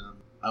just leave it on.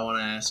 I want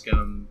to ask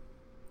him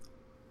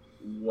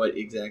what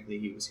exactly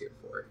he was here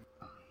for.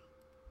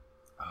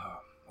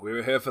 We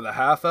were here for the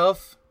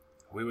half-elf.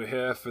 We were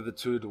here for the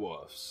 2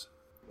 dwarfs.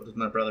 What does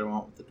my brother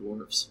want with the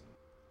dwarves?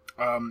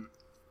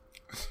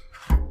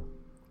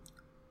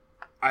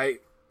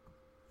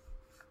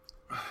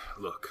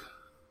 Look.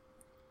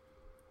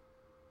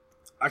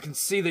 I can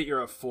see that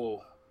you're a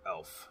full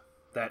elf.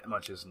 That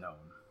much is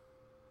known.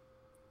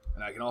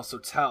 And I can also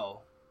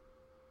tell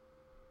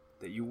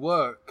that you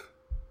work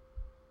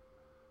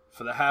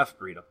for the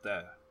half-breed up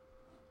there.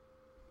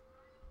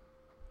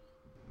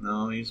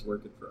 No, he's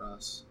working for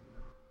us.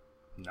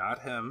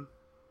 Not him.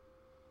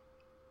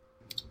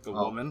 The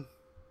woman.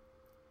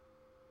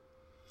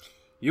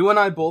 You and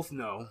I both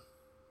know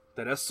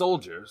that as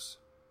soldiers,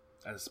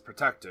 as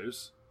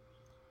protectors,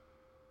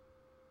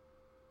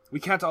 we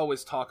can't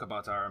always talk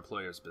about our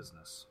employer's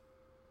business.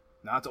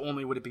 Not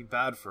only would it be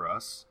bad for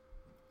us,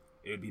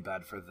 it would be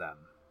bad for them.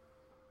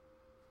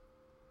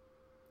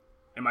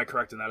 Am I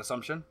correct in that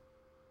assumption?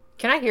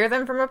 Can I hear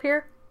them from up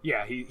here?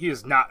 Yeah, he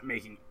is not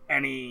making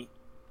any...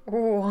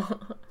 Ooh.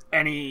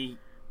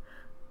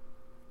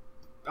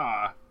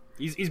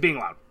 He's being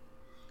loud.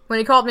 When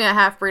he called me a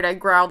half-breed, I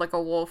growled like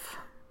a wolf.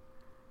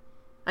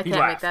 I He can't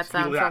laughed. make that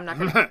sound, He so I'm not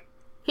laughed. gonna...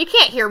 He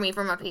can't hear me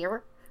from up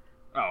here.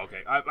 Oh,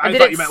 okay. I did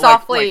thought it you meant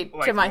softly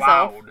like to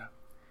myself. Loud.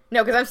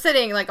 No, because I'm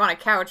sitting like on a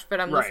couch, but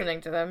I'm Right.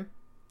 listening to them.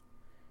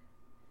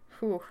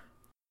 Whew.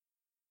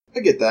 I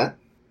get that.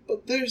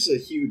 But there's a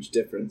huge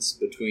difference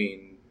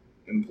between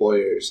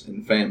employers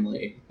and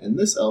family, and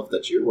this elf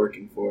that you're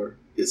working for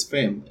is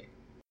family.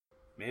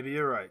 Maybe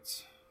you're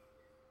right.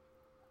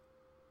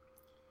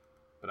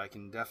 But I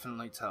can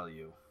definitely tell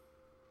you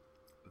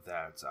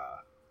that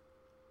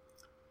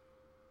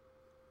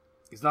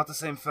he's not the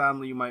same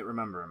family you might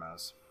remember him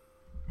as.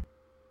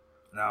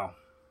 Now,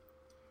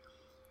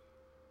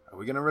 are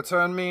we going to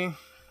return me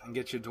and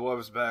get your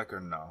dwarves back or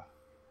no?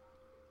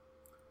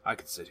 I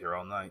could sit here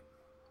all night.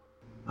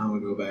 I'm gonna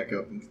go back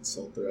up and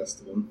consult the rest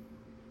of them.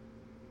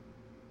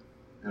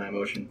 And I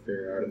motion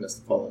for Artemis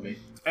to follow me.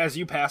 As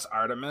you pass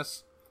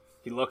Artemis,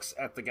 he looks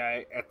at the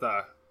guy, at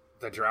the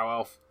drow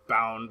elf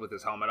bound with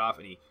his helmet off,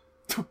 and he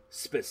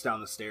spits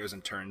down the stairs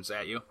and turns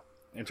at you.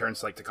 And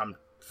turns like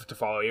to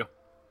follow you.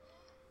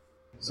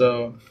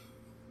 So,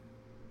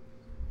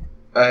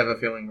 I have a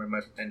feeling we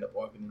might end up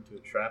walking into a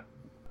trap.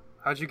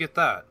 How'd you get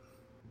that?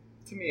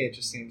 To me, it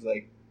just seems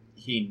like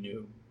he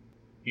knew.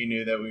 He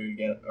knew that we would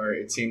get, or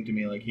it seemed to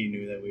me like he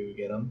knew that we would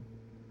get him.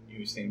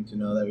 You seemed to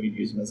know that we'd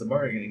use him as a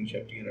bargaining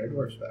chip to get our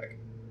dwarves back.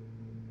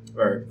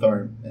 Or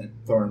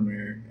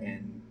Thormir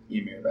and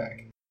Ymir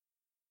back.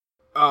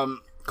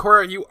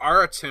 Cora, you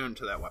are attuned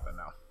to that weapon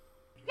now.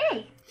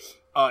 Hey!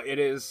 It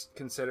is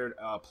considered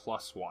a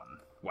 +1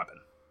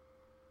 weapon.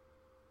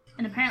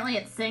 And apparently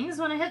it sings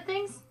when I hit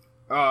things?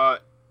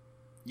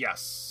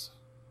 Yes.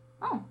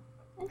 Oh.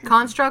 Interesting.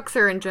 Constructs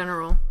or in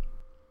general?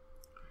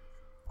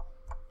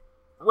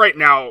 Right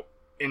now,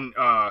 in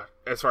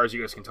as far as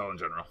you guys can tell, in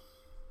general.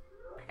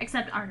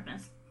 Except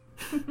Artemis.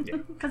 Yeah.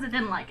 Because it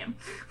didn't like him.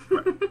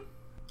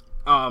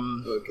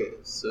 Okay,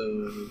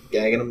 so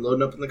gagging him,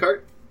 loading up in the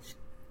cart.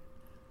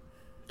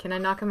 Can I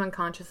knock him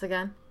unconscious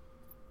again?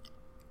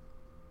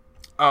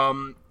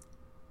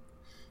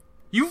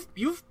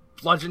 You've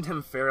bludgeoned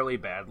him fairly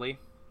badly.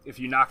 If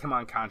you knock him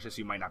unconscious,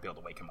 you might not be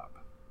able to wake him up.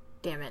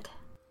 Damn it.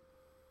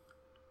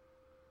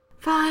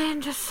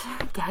 Fine, just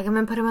gag him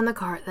and put him in the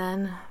cart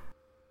then.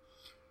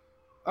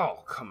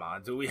 Oh, come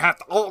on. Do we have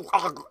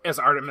to... as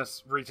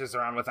Artemis reaches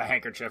around with a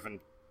handkerchief and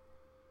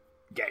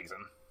gags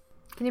him.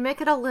 Can you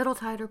make it a little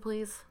tighter,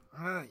 please?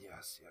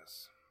 Yes.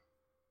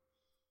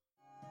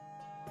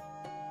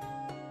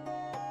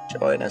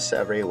 Join us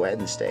every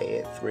Wednesday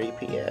at 3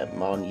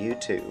 p.m. on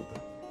YouTube,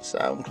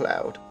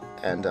 SoundCloud,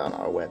 and on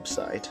our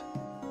website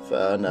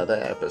for another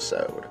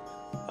episode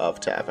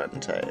of Tavern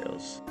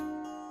Tales.